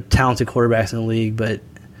certainly other talented quarterbacks in the league, but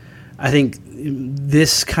I think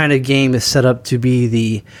this kind of game is set up to be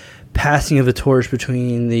the passing of the torch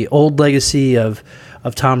between the old legacy of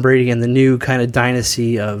Tom Brady and the new kind of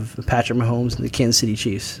dynasty of Patrick Mahomes and the Kansas City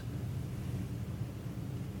Chiefs.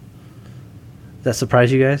 Does that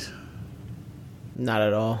surprise you guys? Not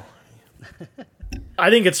at all. I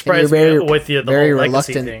think it surprised me with the whole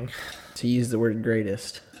legacy thing. To use the word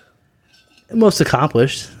greatest. Most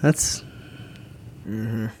accomplished. That's...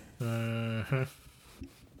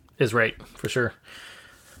 Is right, for sure.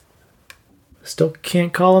 Still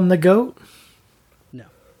can't call him the GOAT? No.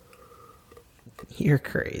 You're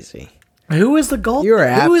crazy. Who is the GOAT? You're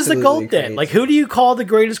Who is the absolutely GOAT then? crazy. Like, who do you call the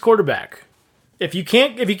greatest quarterback? If you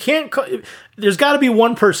can't, there's got to be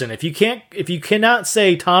one person. If you cannot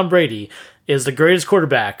say Tom Brady is the greatest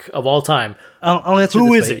quarterback of all time, I'll answer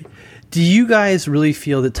who this is way. it? Do you guys really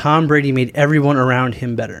feel that Tom Brady made everyone around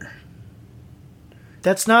him better?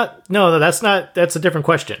 That's a different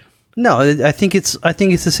question. No, I think it's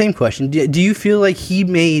the same question. Do you feel like he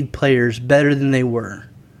made players better than they were?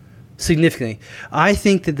 Significantly. I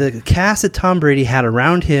think that the cast that Tom Brady had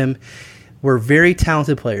around him were very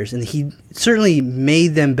talented players, and he certainly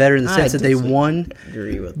made them better in the sense that they won.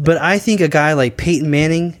 Agree with that. But I think a guy like Peyton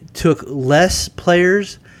Manning took less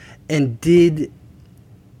players and did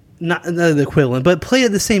not the equivalent, but played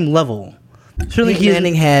at the same level. Certainly, Peyton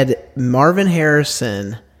Manning had Marvin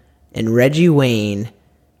Harrison and Reggie Wayne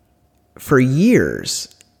for years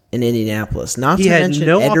in Indianapolis. Not He to had mention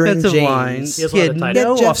no Edgerrin offensive James. line. He has a He lot had of tight He had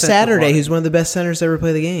no Jeff offensive Saturday, line. who's one of the best centers to ever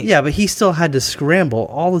play the game. Yeah, but he still had to scramble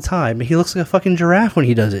all the time. He looks like a fucking giraffe when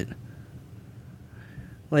he does it.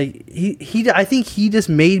 Like I think he just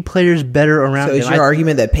made players better around So him. is your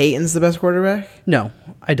argument that Peyton's the best quarterback? No,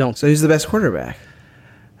 I don't. So who's the best quarterback?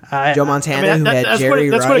 I- Joe Montana, I mean, who had that's Jerry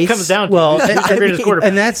that's Rice. what it comes down to. Well, Who's the greatest quarterback?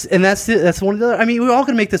 and that's one of the. I mean, we're all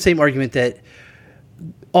going to make the same argument that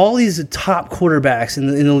all these top quarterbacks in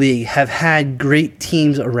the league have had great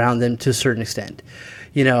teams around them to a certain extent.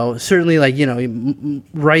 You know, certainly like, you know,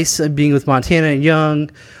 Rice being with Montana and Young,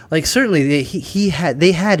 like certainly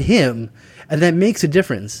they had him, and that makes a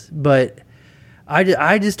difference. But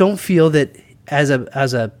I just don't feel that as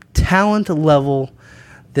a talent level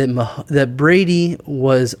that Brady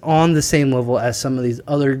was on the same level as some of these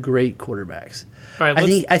other great quarterbacks. All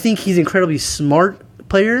right, I think he's an incredibly smart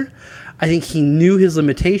player. I think he knew his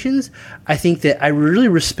limitations. I think that I really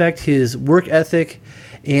respect his work ethic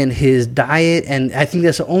and his diet, and I think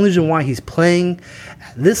that's the only reason why he's playing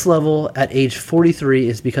at this level at age 43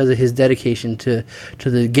 is because of his dedication to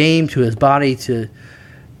the game, to his body, to,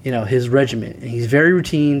 you know, his regimen. And he's very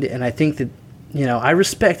routined, and I think that, you know, I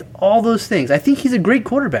respect all those things. I think he's a great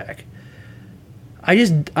quarterback.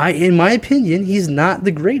 In my opinion, he's not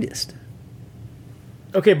the greatest.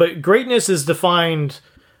 Okay, but greatness is defined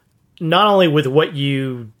not only with what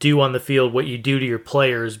you do on the field, what you do to your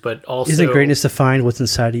players, but also... Isn't greatness defined what's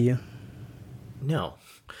inside of you? No.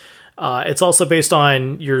 It's also based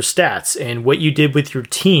on your stats and what you did with your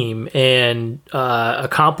team and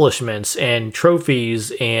accomplishments and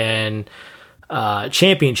trophies and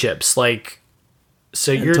championships. Like,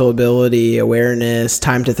 so Mental ability, awareness,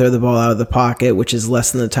 time to throw the ball out of the pocket, which is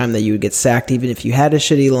less than the time that you would get sacked, even if you had a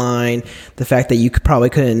shitty line. The fact that you probably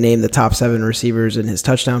couldn't name the top 7 receivers in his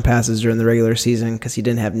touchdown passes during the regular season because he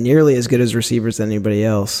didn't have nearly as good as receivers than anybody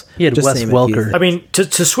else. He had Just Wes name a few Welker. things. I mean,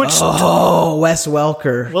 to switch... Oh, Wes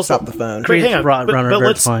Welker. Well, Stop the phone. Great hang on, runner, but very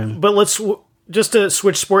let's fine. but let's just to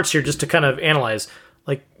switch sports here, just to kind of analyze.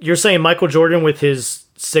 Like, you're saying Michael Jordan with his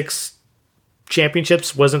 6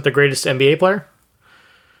 championships wasn't the greatest NBA player?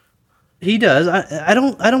 He does.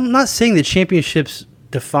 I'm not saying that championships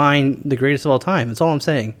define the greatest of all time. That's all I'm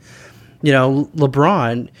saying. You know,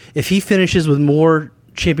 LeBron, if he finishes with more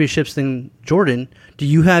championships than Jordan, do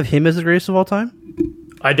you have him as the greatest of all time?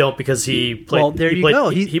 I don't, because he played. Well, there he you played,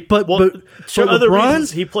 go. But other LeBron,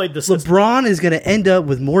 reasons, he played the system. LeBron is going to end up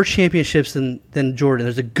with more championships than Jordan.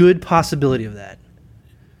 There's a good possibility of that.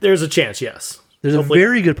 There's a chance, yes. There's a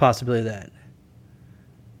very good possibility of that.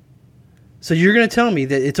 So you're going to tell me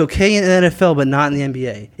that it's okay in the NFL but not in the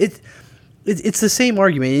NBA? It's the same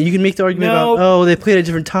argument. You can make the argument about, they played at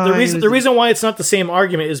different times. The reason why it's not the same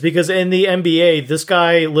argument is because in the NBA, this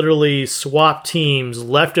guy literally swapped teams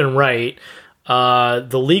left and right. The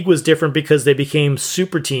league was different because they became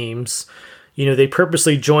super teams. They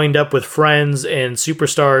purposely joined up with friends and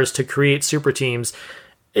superstars to create super teams.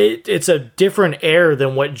 It's a different era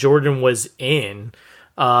than what Jordan was in.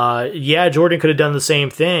 Jordan could have done the same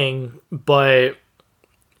thing, but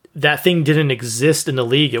that thing didn't exist in the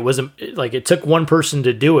league. It wasn't like it took one person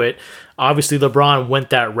to do it. Obviously, LeBron went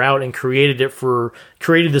that route and created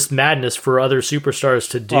this madness for other superstars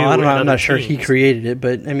to do. Well, I'm not sure he created it,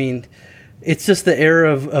 but I mean, it's just the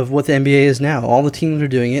era of what the NBA is now. All the teams are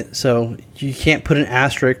doing it, so you can't put an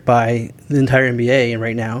asterisk by the entire NBA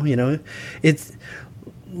right now. It's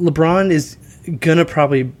LeBron is gonna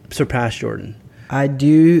probably surpass Jordan. I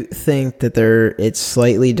do think that it's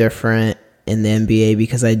slightly different in the NBA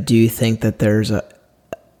because I do think that there's a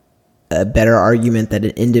better argument that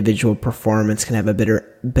an individual performance can have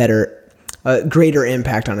a greater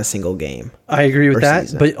impact on a single game. I agree with that,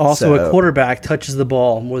 season. But also a quarterback touches the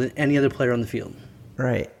ball more than any other player on the field.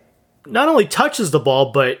 Right. Not only touches the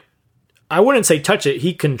ball, but I wouldn't say touch it,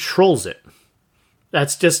 he controls it.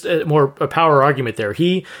 That's just a power argument there.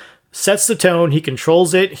 He sets the tone, he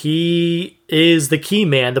controls it, he is the key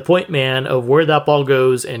man, the point man of where that ball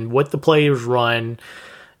goes and what the players run.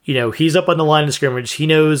 He's up on the line of scrimmage. He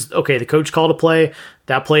knows, okay, the coach called a play,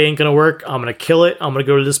 that play ain't going to work, I'm going to kill it, I'm going to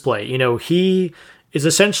go to this play. He is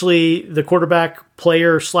essentially the quarterback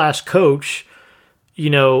player / coach,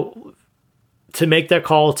 to make that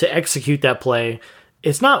call, to execute that play.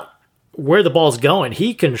 It's not where the ball's going.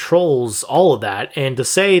 He controls all of that. And to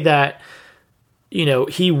say that,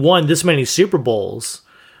 he won this many Super Bowls,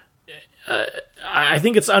 I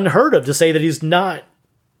think it's unheard of to say that he's not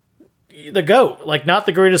the GOAT, like not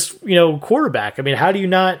the greatest, quarterback. I mean, how do you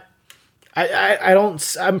not?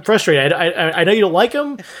 I'm frustrated. I know you don't like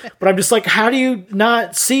him, but I'm just like, how do you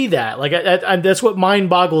not see that? Like, that's what mind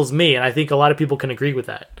boggles me, and I think a lot of people can agree with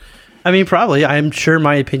that. I mean, probably. I'm sure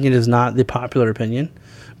my opinion is not the popular opinion,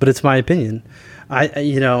 but it's my opinion.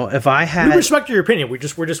 If I had, we respect your opinion. We're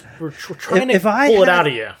trying to pull it out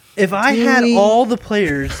of you. If I had all the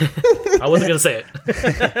players, I wasn't going to say it.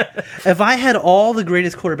 If I had all the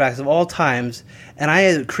greatest quarterbacks of all times, and I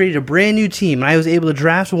had created a brand new team, and I was able to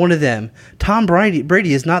draft one of them, Tom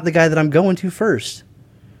Brady is not the guy that I'm going to first.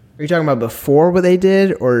 Are you talking about before what they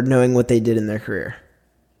did, or knowing what they did in their career?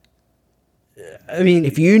 I mean,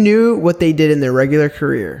 if you knew what they did in their regular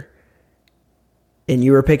career, and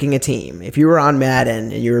you were picking a team, if you were on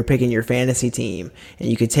Madden and you were picking your fantasy team, and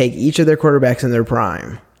you could take each of their quarterbacks in their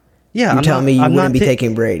prime, you're telling me you wouldn't be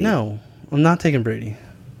taking Brady? No, I'm not taking Brady.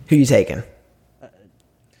 Who are you taking?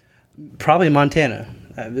 Probably Montana.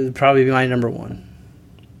 It would probably be my number one.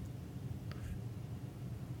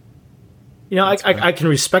 I can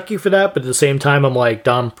respect you for that, but at the same time, I'm like,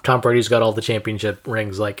 Tom Brady's got all the championship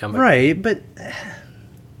rings. Like, right, but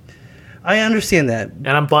I understand that, and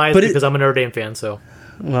I'm biased because I'm a Notre Dame fan. So,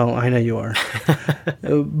 well, I know you are,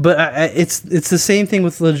 but it's the same thing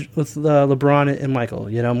with LeBron and Michael.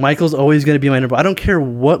 Michael's always going to be my number. I don't care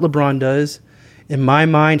what LeBron does. In my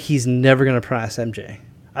mind, he's never going to pass MJ.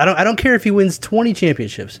 I don't care if he wins 20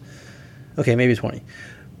 championships. Okay, maybe 20,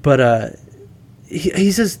 but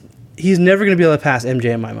he's never going to be able to pass MJ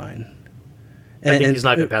in my mind. I think he's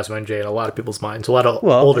not going to pass MJ in a lot of people's minds, a lot of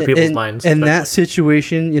older people's minds. And that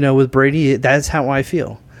situation, with Brady, that's how I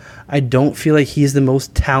feel. I don't feel like he's the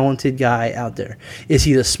most talented guy out there. Is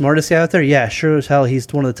he the smartest guy out there? Yeah, sure as hell, he's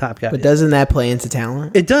one of the top guys. But doesn't that play into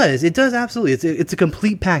talent? It does. It does, absolutely. It's a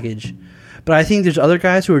complete package. But I think there's other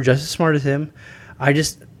guys who are just as smart as him. In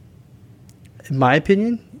my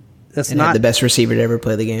opinion, that's not... had the best receiver to ever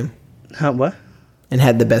play the game. What? And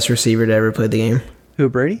had the best receiver to ever play the game. Who,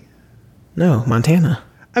 Brady? No, Montana.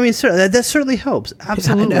 I mean, that certainly helps.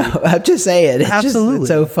 Absolutely. I know. I'm just saying. Absolutely. It's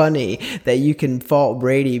so funny that you can fault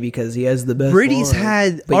Brady because he has the best. Brady's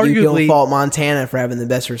had but arguably... you don't fault Montana for having the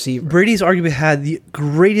best receiver. Brady's arguably had the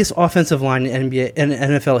greatest offensive line in NBA and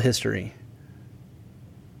NFL history,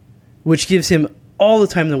 which gives him all the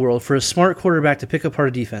time in the world for a smart quarterback to pick apart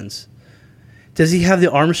a defense. Does he have the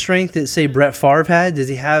arm strength that, say, Brett Favre had? Does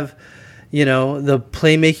he have, the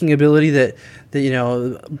playmaking ability that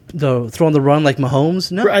the throw on the run like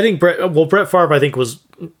Mahomes. No, I think Brett Favre, I think, was,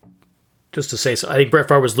 just to say so, I think Brett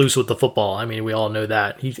Favre was loose with the football. I mean, we all know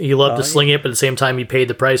that. He loved to sling it, but at the same time, he paid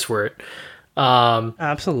the price for it.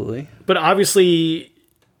 Absolutely. But obviously,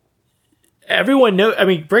 everyone knows. I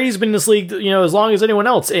mean, Brady's been in this league, as long as anyone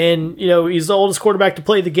else, and he's the oldest quarterback to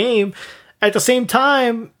play the game. At the same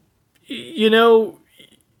time, you know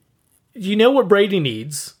what Brady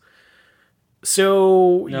needs.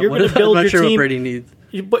 So you're going to build I'm not your sure team. What Brady needs.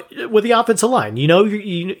 But with the offensive line, you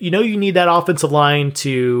need that offensive line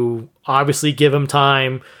to obviously give him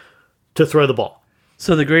time to throw the ball.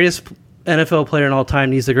 So the greatest NFL player in all time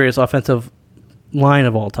needs the greatest offensive line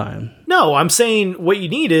of all time. No, I'm saying what you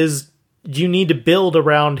need is you need to build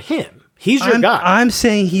around him. He's your guy. I'm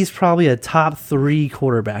saying he's probably a top 3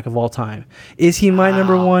 quarterback of all time. Is he my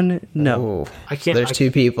number 1? No. Ooh, I can't. There's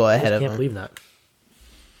 2 people ahead of I can't him. believe that.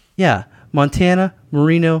 Yeah, Montana,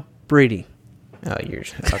 Marino, Brady. Oh, you're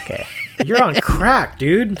okay. You're on crack,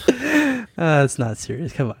 dude. It's not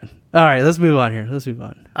serious. Come on. All right, let's move on here.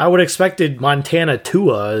 I would have expected Montana,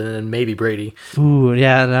 Tua, and then maybe Brady. Ooh,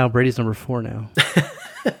 yeah. Now Brady's number 4 now.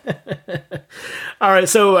 All right,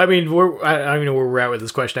 so I mean, I don't even know where we're at with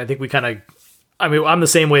this question. I think we kind of. I mean, I'm the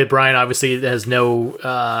same way with Brian. Obviously, it has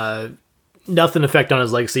nothing effect on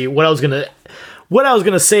his legacy. What I was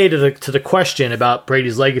gonna say to the question about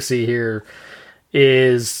Brady's legacy here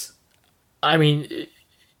is, I mean,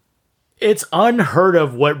 it's unheard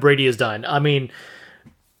of what Brady has done. I mean,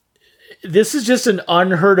 this is just an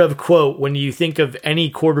unheard of quote when you think of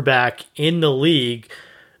any quarterback in the league,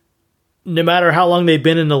 no matter how long they've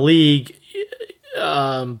been in the league.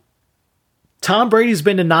 Tom Brady's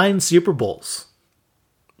been to 9 Super Bowls.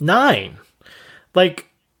 9. Like,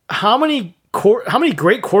 how many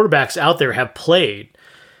great quarterbacks out there have played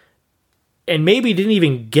and maybe didn't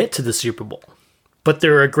even get to the Super Bowl, but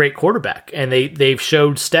they're a great quarterback and they've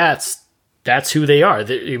showed stats. That's who they are.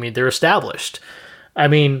 They're established. I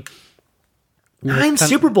mean, 9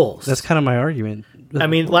 Super Bowls. That's kind of my argument. I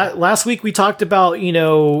mean, last week we talked about,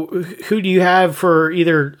 who do you have for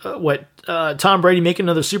either Tom Brady making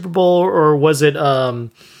another Super Bowl, or was it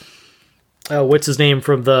what's his name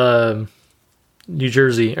from the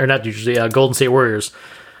Golden State Warriors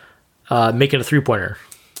making a 3-pointer?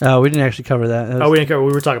 We didn't actually cover that. We didn't cover.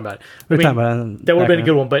 We were talking about it. We were talking about it. That would have been a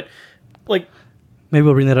good one, but maybe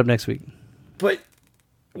we'll bring that up next week. But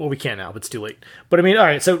we can't now. But it's too late. But I mean, all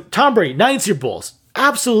right. So Tom Brady, 9 Super Bowls,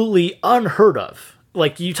 absolutely unheard of.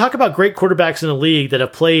 Like, you talk about great quarterbacks in the league that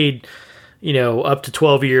have played, up to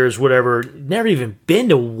 12 years, whatever, never even been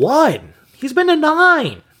to 1. He's been to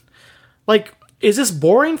 9. Like, is this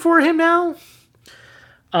boring for him now?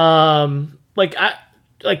 Tom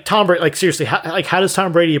Brady, like, seriously, how does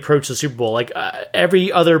Tom Brady approach the Super Bowl? Like,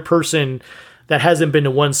 every other person that hasn't been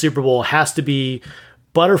to 1 Super Bowl has to be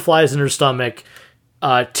butterflies in their stomach,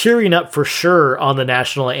 tearing up for sure on the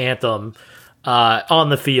national anthem, on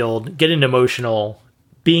the field, getting emotional,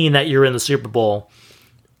 being that you're in the Super Bowl.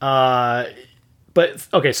 But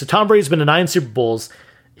okay, so Tom Brady's been to 9 Super Bowls.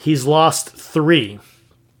 He's lost 3.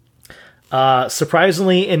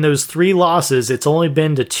 Surprisingly, in those 3 losses, it's only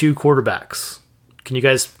been to 2 quarterbacks. Can you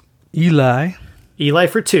guys? Eli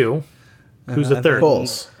for 2. Who's the third? Nick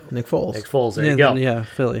Foles. Nick Foles. There you go. Yeah,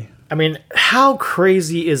 Philly. I mean, how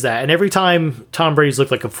crazy is that? And every time Tom Brady's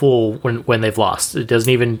looked like a fool when they've lost. It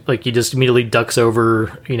doesn't even, he just immediately ducks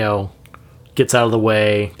over, gets out of the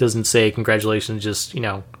way, doesn't say congratulations, just,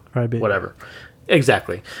 whatever.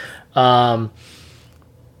 Exactly. But,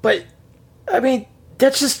 I mean,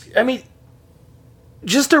 that's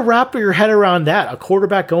just to wrap your head around that, a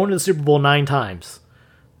quarterback going to the Super Bowl 9 times.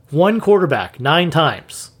 1 quarterback, 9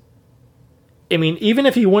 times. I mean, even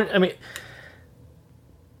if he went,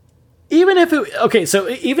 even if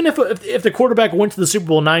the quarterback went to the Super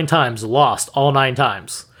Bowl 9 times, lost all 9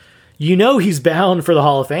 times, he's bound for the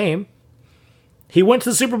Hall of Fame. He went to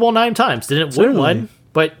the Super Bowl 9 times, didn't win one,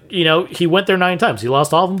 but he went there 9 times. He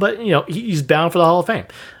lost all of them, but he's bound for the Hall of Fame.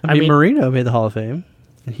 I mean, Marino made the Hall of Fame,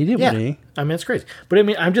 and he didn't win any. I mean, it's crazy, but I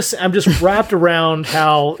mean, I'm just wrapped around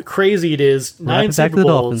how crazy it is. 9 Super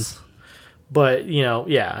Bowls, but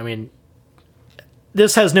I mean,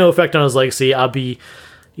 this has no effect on his legacy. I'll be.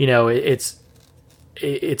 It's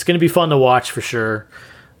going to be fun to watch for sure.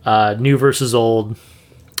 New versus old.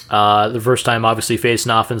 The first time, obviously,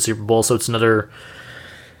 facing off in the Super Bowl, so it's another.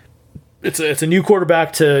 It's a new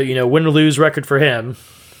quarterback to win or lose record for him.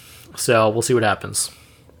 So we'll see what happens.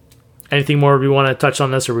 Anything more we want to touch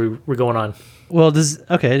on this, or we're going on? Well,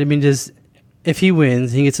 if he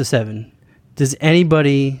wins, he gets a 7. Does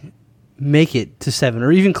anybody make it to 7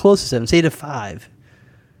 or even close to 7? Say to 5.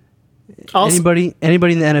 Also- Anybody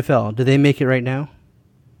in the NFL, do they make it right now?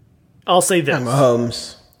 I'll say this.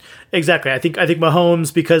 Mahomes. Exactly. I think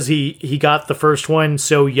Mahomes, because he got the first one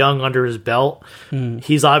so young under his belt,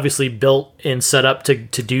 he's obviously built and set up to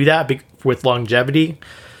do that with longevity.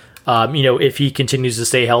 If he continues to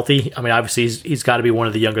stay healthy, I mean, obviously he's got to be one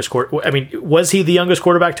of the youngest. Was he the youngest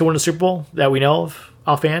quarterback to win a Super Bowl that we know of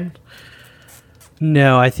offhand?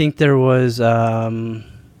 No, I think there was. I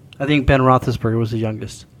think Ben Roethlisberger was the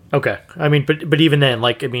youngest. Okay. I mean, but even then,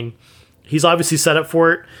 he's obviously set up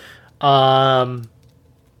for it.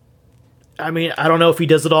 I mean, I don't know if he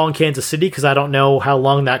does it all in Kansas City because I don't know how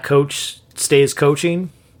long that coach stays coaching.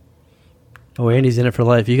 Oh, Andy's in it for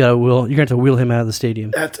life. You're gonna have to wheel him out of the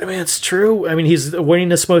stadium. It's true. I mean, he's the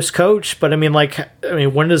winningest most coach, but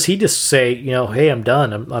when does he just say, hey, I'm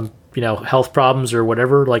done. I'm health problems or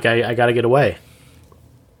whatever. Like I got to get away.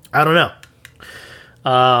 I don't know.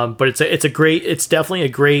 But it's definitely a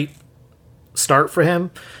great start for him.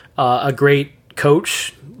 A great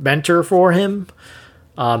coach, mentor for him.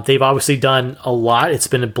 They've obviously done a lot. It's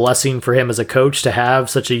been a blessing for him as a coach to have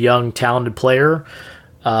such a young, talented player,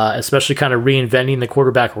 especially kind of reinventing the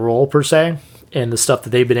quarterback role per se and the stuff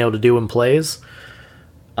that they've been able to do in plays.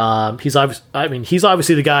 He's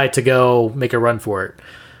obviously the guy to go make a run for it.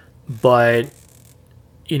 But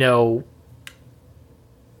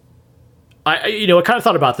I kind of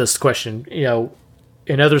thought about this question,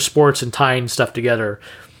 in other sports and tying stuff together.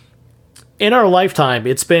 In our lifetime,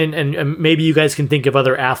 it's been, and maybe you guys can think of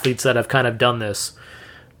other athletes that have kind of done this,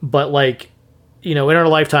 but in our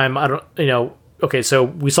lifetime, okay, so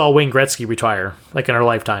we saw Wayne Gretzky retire, in our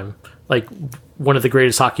lifetime, one of the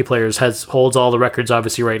greatest hockey players, holds all the records,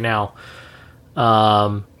 obviously, right now.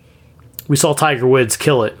 We saw Tiger Woods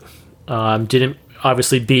kill it. Didn't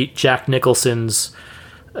obviously beat Jack Nicholson's,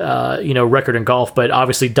 record in golf, but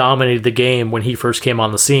obviously dominated the game when he first came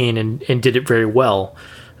on the scene and did it very well.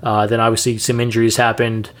 Then obviously some injuries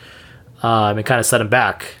happened and kind of set him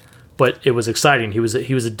back, but it was exciting. He was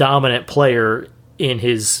a dominant player in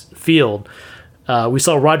his field. We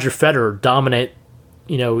saw Roger Federer dominate,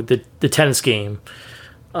 the tennis game,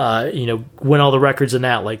 win all the records in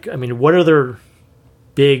that. What other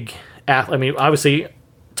big obviously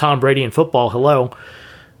Tom Brady in football. Hello.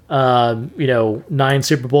 9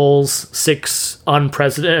 Super Bowls, 6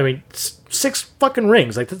 unprecedented. 6 fucking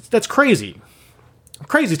rings. That's crazy.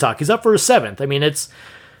 Crazy talk. He's up for his 7th. It's,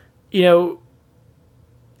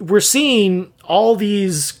 we're seeing all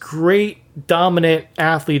these great dominant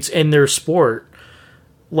athletes in their sport,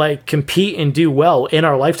 compete and do well in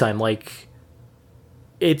our lifetime. I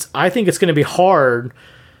think it's going to be hard,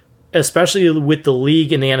 especially with the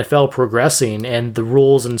league and the NFL progressing and the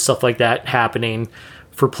rules and stuff like that happening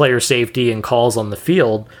for player safety and calls on the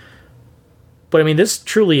field. But this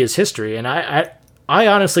truly is history. And I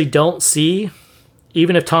honestly don't see,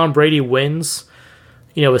 even if Tom Brady wins,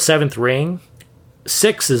 a 7th ring,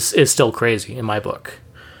 6 is still crazy in my book.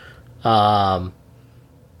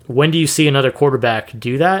 When do you see another quarterback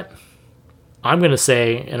do that? I'm going to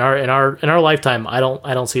say in our lifetime, I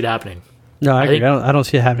don't see it happening. No, I agree. I don't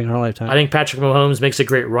see it happening in our lifetime. I think Patrick Mahomes makes a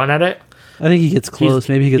great run at it. I think he gets close.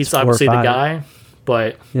 Maybe he gets 4 or 5. He's obviously the guy,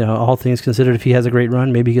 but all things considered, if he has a great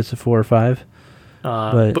run, maybe he gets to 4 or 5.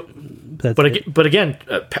 But again,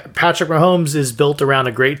 Patrick Mahomes is built around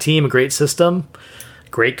a great team, a great system,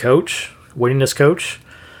 great coach, winningest coach.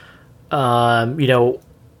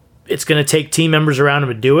 It's going to take team members around him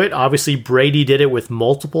to do it. Obviously, Brady did it with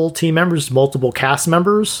multiple team members, multiple cast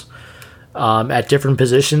members at different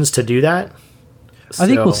positions to do that. I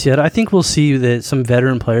think we'll see it. I think we'll see that some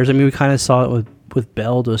veteran players, we kind of saw it with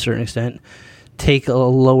Bell to a certain extent, take a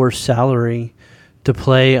lower salary to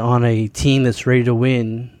play on a team that's ready to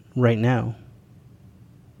win right now.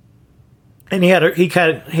 And he had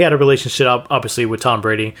a relationship obviously with Tom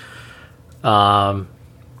Brady, and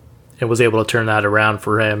was able to turn that around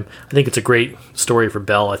for him. I think it's a great story for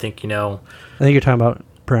Bell. I think I think you're talking about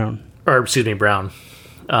Brown, or excuse me, Brown.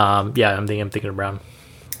 Yeah, I'm thinking of Brown.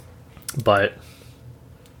 But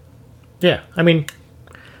yeah, you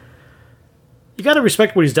got to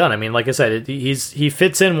respect what he's done. Like I said, he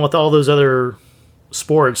fits in with all those other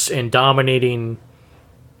sports and dominating,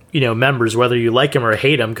 members, whether you like him or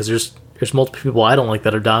hate him, because there's multiple people I don't like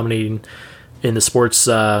that are dominating in the sports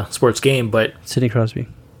game. But Sidney Crosby,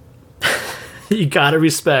 you got to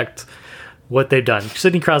respect what they've done.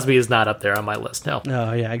 Sidney Crosby is not up there on my list. No.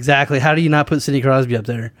 Oh yeah, exactly. How do you not put Sidney Crosby up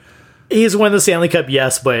there? He's won the Stanley Cup,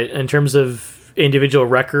 yes, but in terms of individual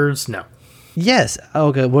records, no. Yes.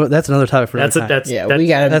 Okay. Well, that's another topic for another time. That's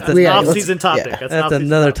an off-season topic. Yeah. That's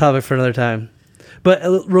another topic for another time. But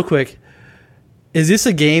real quick, Is this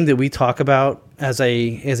a game that we talk about as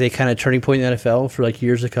a kind of turning point in the NFL for like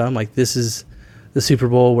years to come? Like this is the Super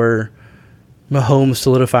Bowl where Mahomes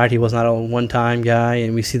solidified he was not a one-time guy,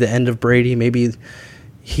 and we see the end of Brady. Maybe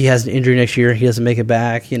he has an injury next year, he doesn't make it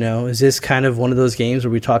back. Is this kind of one of those games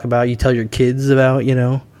where we talk about, you tell your kids about?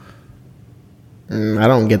 I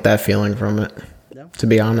don't get that feeling from it, to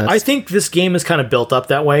be honest. I think this game is kind of built up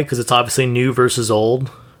that way because it's obviously new versus old.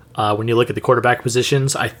 When you look at the quarterback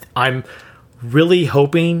positions, I'm really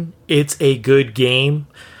hoping it's a good game.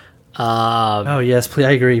 Oh yes, please,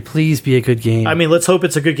 I agree. Please be a good game. I mean, let's hope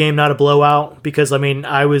it's a good game, not a blowout. Because if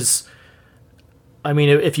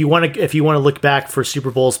you want to look back for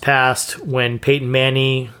Super Bowls past, when Peyton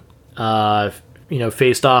Manning,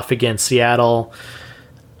 faced off against Seattle,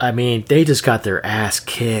 I mean, they just got their ass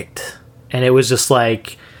kicked, and it was just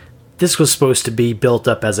like this was supposed to be built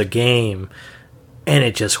up as a game, and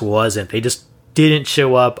it just wasn't. They just didn't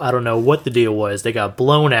show up. I don't know what the deal was. They got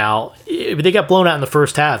blown out. They got blown out in the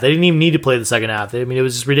first half. They didn't even need to play the second half. It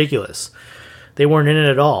was just ridiculous. They weren't in it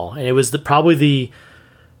at all. And it was probably the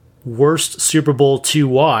worst Super Bowl to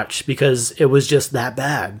watch because it was just that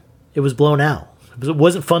bad. It was blown out. It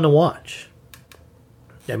wasn't fun to watch.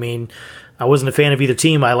 I mean, I wasn't a fan of either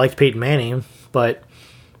team. I liked Peyton Manning, but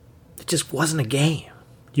it just wasn't a game.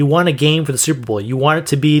 You want a game for the Super Bowl. You want it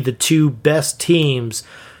to be the two best teams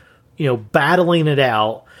battling it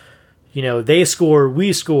out. They score,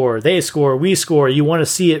 we score, they score, we score. You want to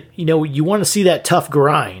see it, you want to see that tough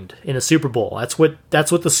grind in a Super Bowl. That's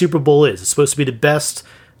what the Super Bowl is. It's supposed to be the best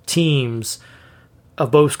teams of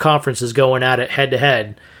both conferences going at it head to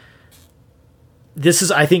head. This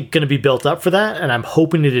is, I think, going to be built up for that, and I'm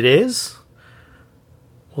hoping that it is.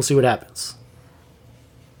 We'll see what happens.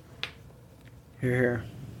 Here.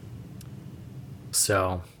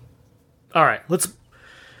 So, all right, let's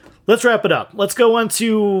wrap it up. Let's go on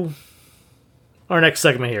to our next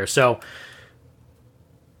segment here. So,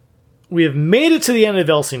 we have made it to the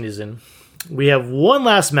NFL season. We have one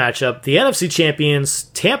last matchup. The NFC champions,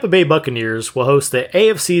 Tampa Bay Buccaneers, will host the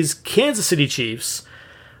AFC's Kansas City Chiefs.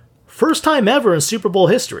 First time ever in Super Bowl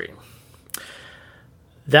history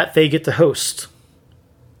that they get to host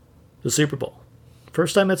the Super Bowl.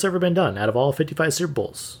 First time that's ever been done out of all 55 Super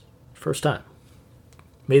Bowls. First time.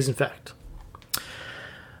 Amazing fact.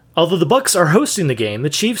 Although the Bucs are hosting the game, the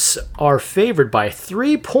Chiefs are favored by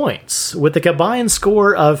 3 points with a combined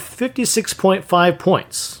score of 56.5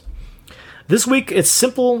 points. This week, it's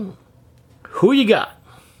simple. Who you got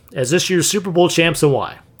as this year's Super Bowl champs and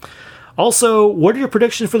why? Also, what are your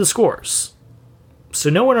predictions for the scores? So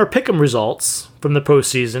knowing our pick'em results from the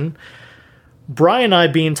postseason, Brian and I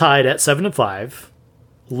being tied at 7-5,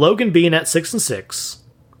 Logan being at 6-6.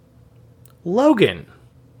 Logan,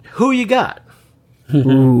 who you got?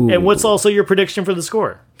 And what's also your prediction for the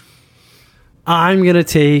score? I'm going to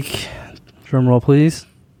take, drum roll please.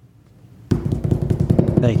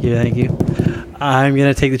 Thank you. I'm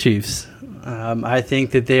going to take the Chiefs. I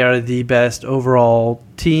think that they are the best overall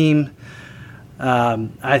team.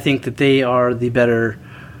 I think that they have the better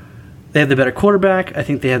quarterback. I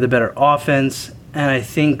think they have the better offense. And I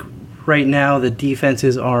think right now the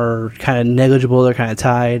defenses are kind of negligible. They're kind of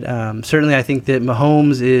tied. Certainly I think that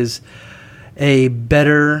Mahomes is a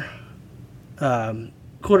better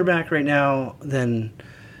quarterback right now than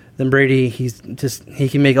Brady. He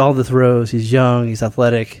can make all the throws. He's young. He's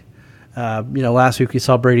athletic. Last week we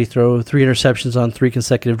saw Brady throw 3 interceptions on 3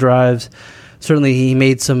 consecutive drives. Certainly he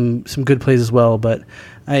made some good plays as well, but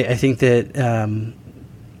I think that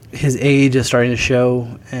his age is starting to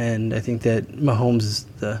show, and I think that Mahomes is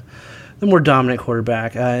the more dominant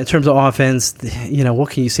quarterback. In terms of offense,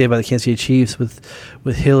 what can you say about the Kansas City Chiefs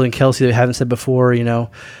with Hill and Kelsey that we haven't said before?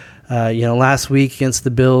 Last week against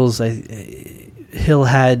the Bills, Hill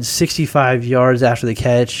had 65 yards after the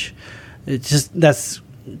catch. That's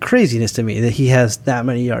craziness to me that he has that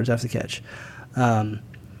many yards after the catch.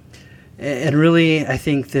 And really, I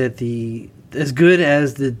think that as good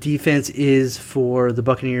as the defense is for the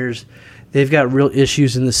Buccaneers, they've got real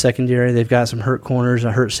issues in the secondary. They've got some hurt corners,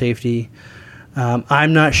 a hurt safety.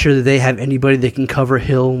 I'm not sure that they have anybody that can cover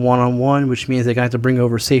Hill one-on-one, which means they're going to have to bring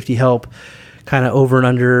over safety help kind of over and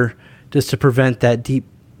under just to prevent that deep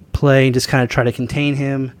play and just kind of try to contain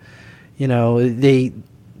him. The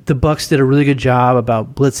Bucs did a really good job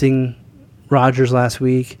about blitzing Rodgers last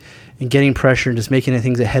week and getting pressure and just making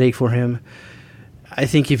things a headache for him. I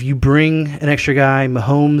think if you bring an extra guy,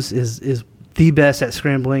 Mahomes is the best at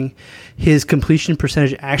scrambling. His completion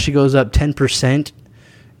percentage actually goes up 10%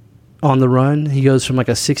 on the run. He goes from like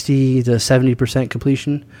a 60 to 70%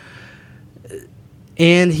 completion.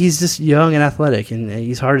 And he's just young and athletic, and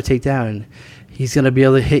he's hard to take down. he's going to be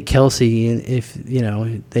able to hit Kelsey if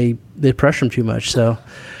they pressure him too much. So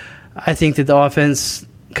I think that the offense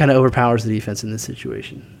kind of overpowers the defense in this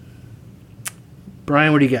situation.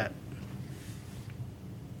 Brian, what do you got?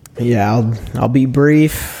 Yeah, I'll be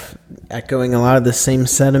brief, echoing a lot of the same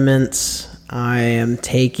sentiments. I am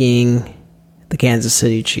taking the Kansas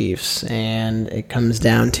City Chiefs, and it comes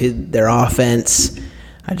down to their offense.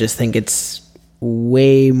 I just think it's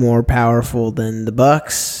way more powerful than the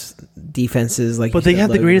Bucs. Defenses like, but they have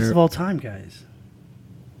the greatest of all time, guys.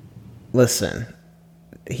 Listen,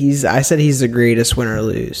 I said he's the greatest, win or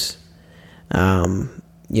lose.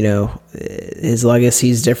 His legacy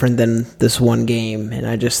is different than this one game, and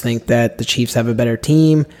I just think that the Chiefs have a better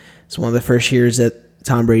team. It's one of the first years that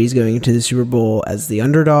Tom Brady's going into the Super Bowl as the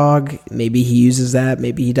underdog. Maybe he uses that,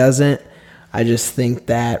 maybe he doesn't. I just think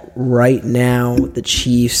that right now the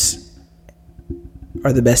Chiefs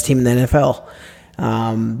are the best team in the NFL.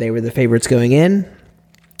 They were the favorites going in,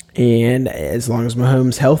 and as long as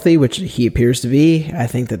Mahomes healthy, which he appears to be, I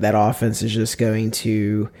think that offense is just going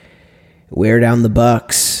to wear down the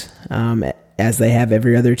Bucs, as they have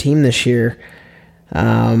every other team this year.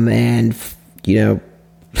 I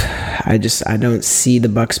don't see the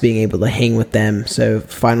Bucs being able to hang with them. So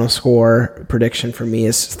final score prediction for me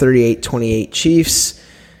is 38-28 Chiefs,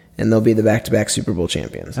 and they'll be the back-to-back Super Bowl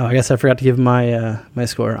champions. Oh, I guess I forgot to give my my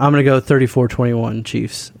score. I'm going to go 34-21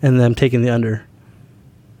 Chiefs, and then I'm taking the under.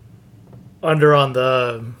 Under on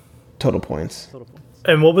the total points.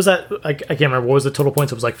 And what was that? I can't remember. What was the total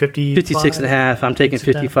points? It was like 50. 56.5. I'm taking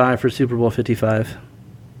 55 for Super Bowl 55.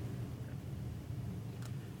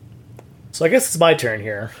 So I guess it's my turn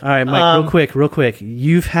here. All right, Mike, real quick.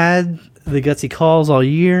 You've had the gutsy calls all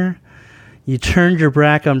year. You turned your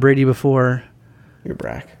back on Brady before. You're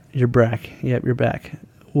back. You're back. Yep, you're back.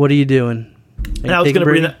 What are you doing? And I was going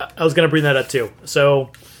to bring that up too.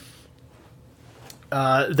 So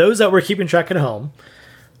those that were keeping track at home,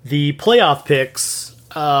 the playoff picks,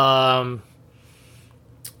 I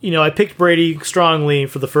picked Brady strongly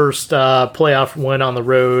for the first playoff win on the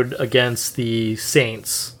road against the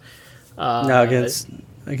Saints. No,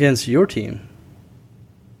 against your team.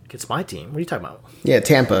 Against my team? What are you talking about? Yeah,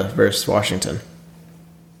 Tampa versus Washington.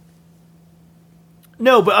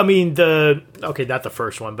 No, but I mean not the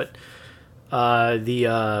first one, but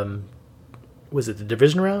was it the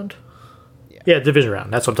division round? Yeah, division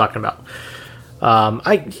round. That's what I'm talking about.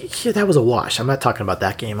 That was a wash. I'm not talking about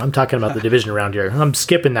that game. I'm talking about the division round here. I'm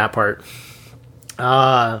skipping that part.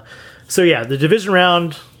 The division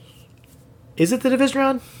round. Is it the division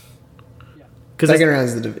round? Second round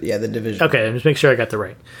is the division. Okay, just make sure I got that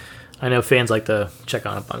right. I know fans like to check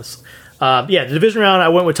on us. The division round, I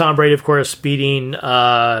went with Tom Brady, of course, beating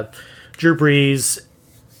Drew Brees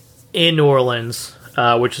in New Orleans,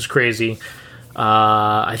 which is crazy.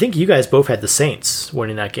 I think you guys both had the Saints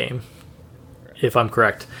winning that game, if I'm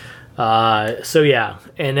correct. And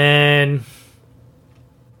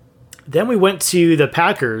then we went to the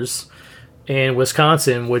Packers in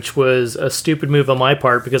Wisconsin, which was a stupid move on my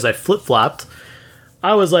part because I flip-flopped.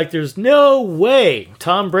 I was like, there's no way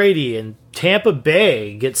Tom Brady and Tampa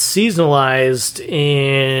Bay gets seasonalized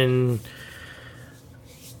in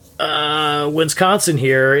Wisconsin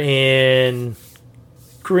here in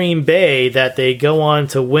Green Bay that they go on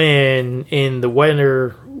to win in the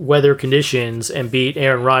weather conditions and beat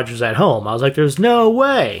Aaron Rodgers at home. I was like, there's no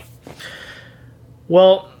way.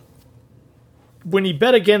 Well, when you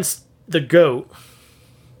bet against the GOAT,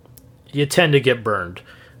 you tend to get burned.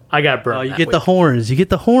 I got burned. Oh, you get the horns. You get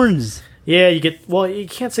the horns. Yeah, you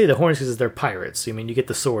can't say the horns because they're pirates. I mean, you get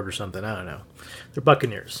the sword or something. I don't know. They're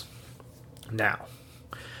Buccaneers now.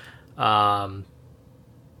 But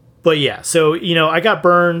yeah, so, I got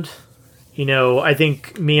burned. I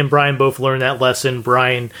think me and Brian both learned that lesson.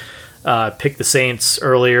 Brian picked the Saints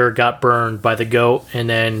earlier, got burned by the GOAT, and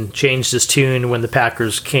then changed his tune when the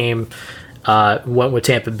Packers came, went with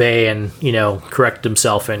Tampa Bay and, corrected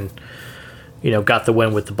himself and, got the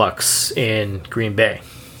win with the Bucs in Green Bay.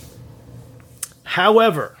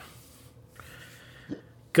 However,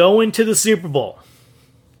 going to the Super Bowl,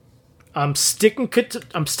 I'm sticking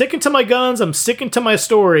to my guns. I'm sticking to my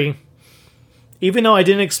story. Even though I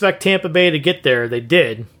didn't expect Tampa Bay to get there, they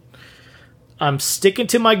did. I'm sticking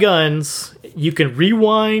to my guns. You can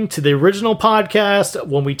rewind to the original podcast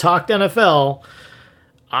when we talked NFL.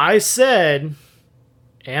 I said,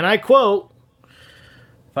 and I quote,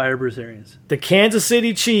 Fire Bruce Arians. The Kansas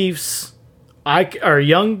City Chiefs are a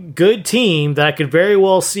young, good team that I could very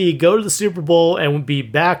well see go to the Super Bowl and be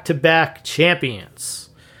back-to-back champions.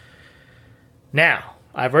 Now,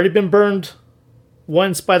 I've already been burned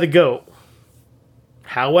once by the GOAT.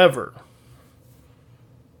 However,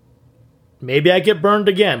 Maybe I get burned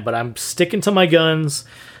again, but I'm sticking to my guns.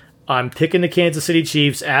 I'm picking the Kansas City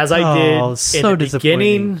Chiefs as I did so in the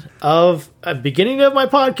beginning of my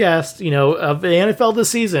podcast, of the NFL this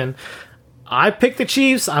season. I picked the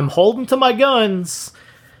Chiefs. I'm holding to my guns.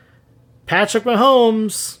 Patrick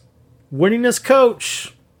Mahomes, winningest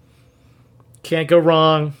coach. Can't go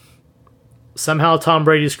wrong. Somehow Tom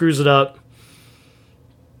Brady screws it up.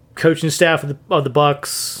 Coaching staff of the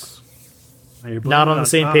Bucs not on the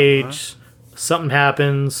same page. Huh? Something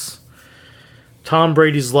happens. Tom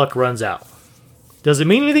Brady's luck runs out. Does it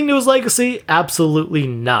mean anything to his legacy? Absolutely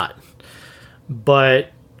not.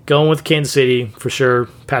 But going with Kansas City for sure.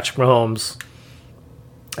 Patrick Mahomes.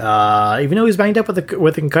 Even though he's banged up with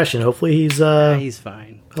a concussion, hopefully he's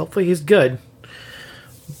fine. Hopefully he's good.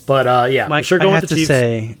 But yeah, Mike, for sure going I have with the to Chiefs.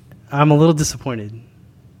 say, I'm a little disappointed.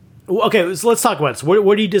 Okay, so let's talk about this.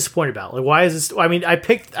 What are you disappointed about? Like, why is this? I mean, I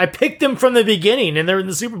picked them from the beginning, and they're in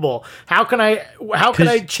the Super Bowl. How can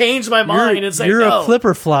I change my mind and say you're no? a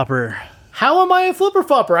flipper flopper? How am I a flipper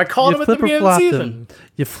flopper? I called him at the beginning of the season.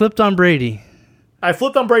 You flipped on Brady. I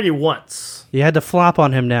flipped on Brady once. You had to flop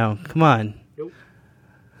on him now. Come on. Nope.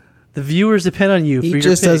 The viewers depend on you. He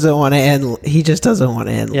just doesn't want to end. He just doesn't want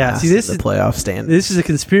to end. Yeah, last see, this in is the playoff stand. This is a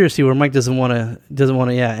conspiracy where Mike doesn't want to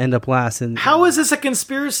end up last. And how is this a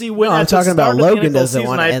conspiracy? When I'm talking about Logan doesn't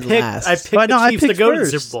want to end last. I picked the Chiefs to go to the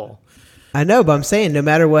Super Bowl. I know, but I'm saying no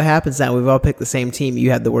matter what happens now, we've all picked the same team.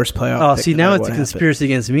 You had the worst playoff. Oh, see, now it's a conspiracy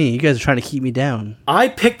against me. You guys are trying to keep me down. I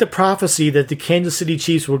picked the prophecy that the Kansas City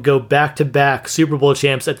Chiefs would go back-to-back Super Bowl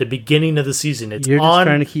champs at the beginning of the season. It's on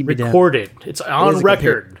trying to keep me recorded. Down. It's on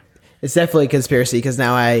record. It's definitely a conspiracy because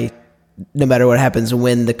now no matter what happens,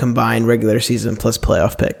 win the combined regular season plus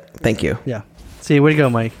playoff pick. Thank you. Yeah. See, way to go,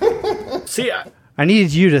 Mike. See, I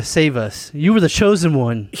needed you to save us. You were the chosen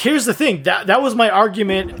one. Here's the thing. That was my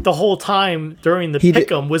argument the whole time during the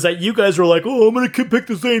pick'em was that you guys were like, "Oh, I'm going to pick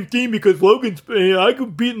the same team because I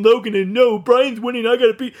could beat Logan, and no, Brian's winning. I got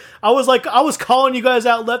to beat." I was calling you guys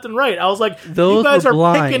out left and right. I was like, "You guys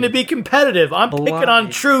are picking to be competitive. I'm picking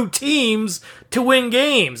on true teams to win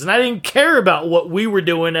games, and I didn't care about what we were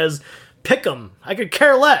doing as pick'em. I could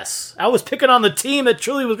care less. I was picking on the team that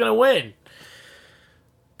truly was going to win."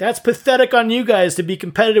 That's pathetic on you guys to be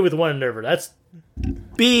competitive with one another. That's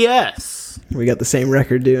BS. We got the same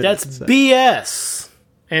record, dude. That's BS.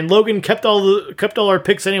 And Logan kept all our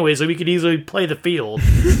picks anyway, so we could easily play the field.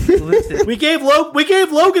 we gave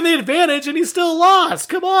Logan the advantage, and he still lost.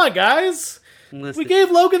 Come on, guys. We gave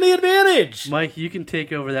Logan the advantage. Mike, you can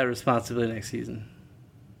take over that responsibility next season.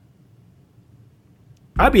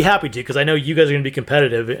 I'd be happy to, because I know you guys are going to be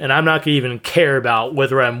competitive, and I'm not going to even care about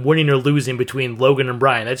whether I'm winning or losing between Logan and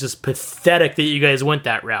Brian. That's just pathetic that you guys went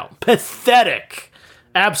that route. Pathetic.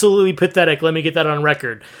 Absolutely pathetic. Let me get that on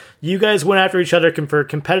record. You guys went after each other for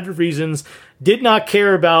competitive reasons, did not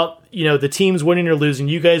care about the teams winning or losing.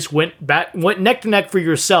 You guys went neck to neck for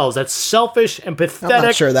yourselves. That's selfish and pathetic. I'm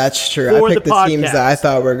not sure that's true. I picked the teams that I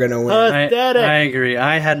thought were going to win. Pathetic. I agree.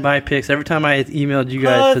 I had my picks. Every time I emailed you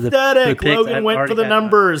guys for the picks, Logan went for the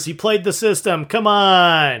numbers. He played the system. Come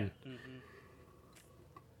on.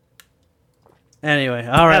 Anyway,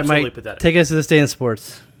 all right, absolutely Mike. Pathetic. Take us to this day in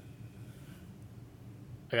sports.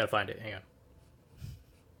 I got to find it. Hang on.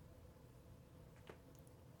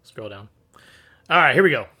 Scroll down. All right, here we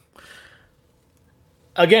go.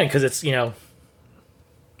 Again, because it's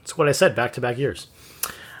what I said, back-to-back years.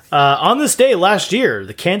 On this day last year,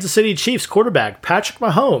 the Kansas City Chiefs quarterback Patrick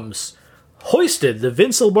Mahomes hoisted the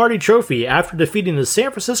Vince Lombardi Trophy after defeating the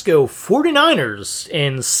San Francisco 49ers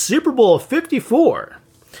in Super Bowl 54.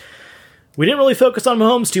 We didn't really focus on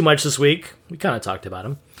Mahomes too much this week. We kind of talked about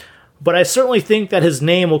him. But I certainly think that his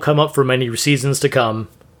name will come up for many seasons to come.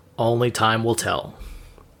 Only time will tell.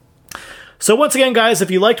 So once again, guys, if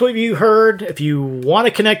you liked what you heard, if you want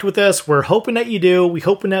to connect with us, we're hoping that you do. We're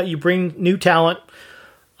hoping that you bring new talent.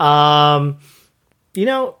 Sign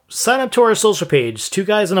up to our social page, Two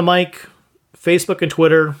Guys and a Mic, Facebook and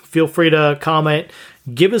Twitter. Feel free to comment.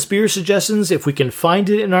 Give us beer suggestions if we can find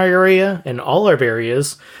it in our area and all our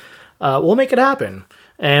areas. We'll make it happen.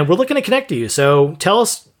 And we're looking to connect to you. So tell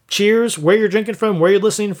us, cheers, where you're drinking from, where you're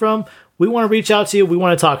listening from. We want to reach out to you. We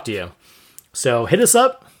want to talk to you. So hit us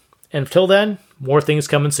up. Until then, more things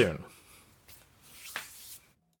coming soon.